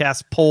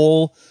podcast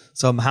poll,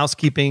 some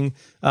housekeeping.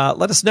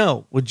 Let us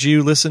know. Would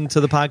you listen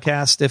to the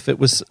podcast if it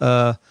was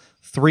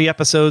 3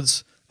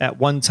 episodes at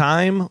one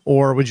time,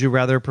 or would you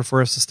rather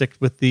prefer us to stick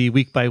with the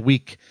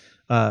week-by-week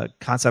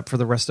concept for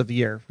the rest of the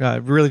year?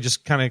 Really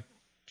just kind of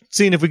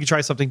seeing if we can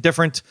try something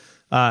different.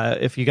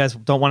 If you guys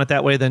don't want it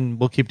that way, then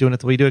we'll keep doing it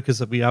the way we do it,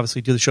 because we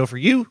obviously do the show for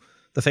you,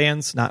 the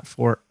fans, not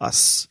for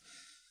us.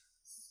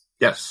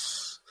 Yes.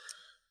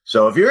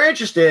 So if you're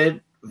interested,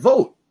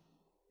 vote.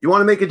 You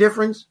want to make a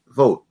difference?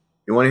 Vote.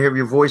 You want to hear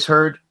your voice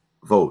heard?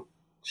 Vote.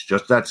 It's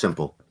just that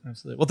simple.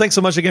 Absolutely. Well, thanks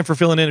so much again for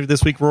filling in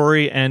this week,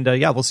 Rory. And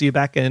we'll see you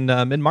back in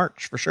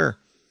mid-March for sure.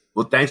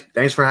 Well,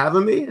 thanks for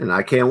having me, and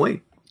I can't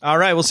wait. All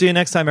right. We'll see you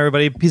next time,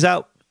 everybody. Peace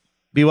out.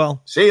 Be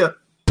well. See ya.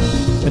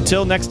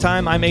 Until next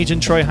time, I'm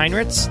Agent Troy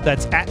Heinrichs.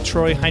 That's at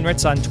Troy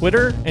Heinrichs on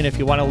Twitter. And if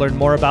you want to learn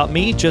more about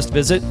me, just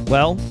visit,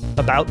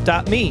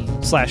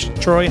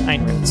 about.me/Troy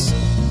Heinrichs.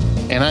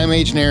 And I'm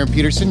Agent Aaron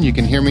Peterson. You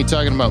can hear me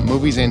talking about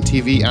movies and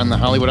TV on the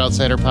Hollywood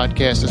Outsider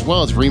podcast, as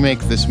well as Remake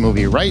This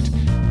Movie Right.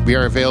 We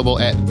are available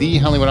at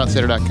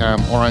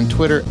thehollywoodoutsiders.com or on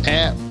Twitter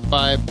at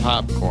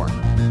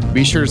 5popcorn.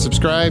 Be sure to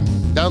subscribe,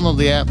 download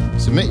the app,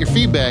 submit your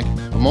feedback,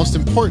 but most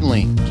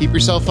importantly, keep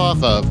yourself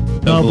off of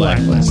the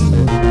Blacklist.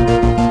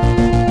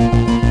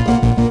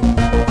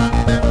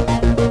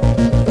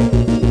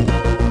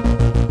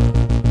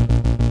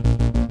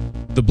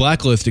 The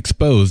Blacklist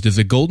Exposed is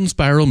a Golden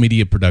Spiral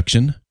Media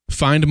production.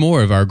 Find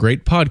more of our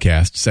great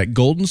podcasts at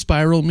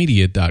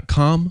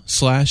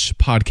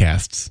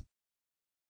goldenspiralmedia.com/podcasts.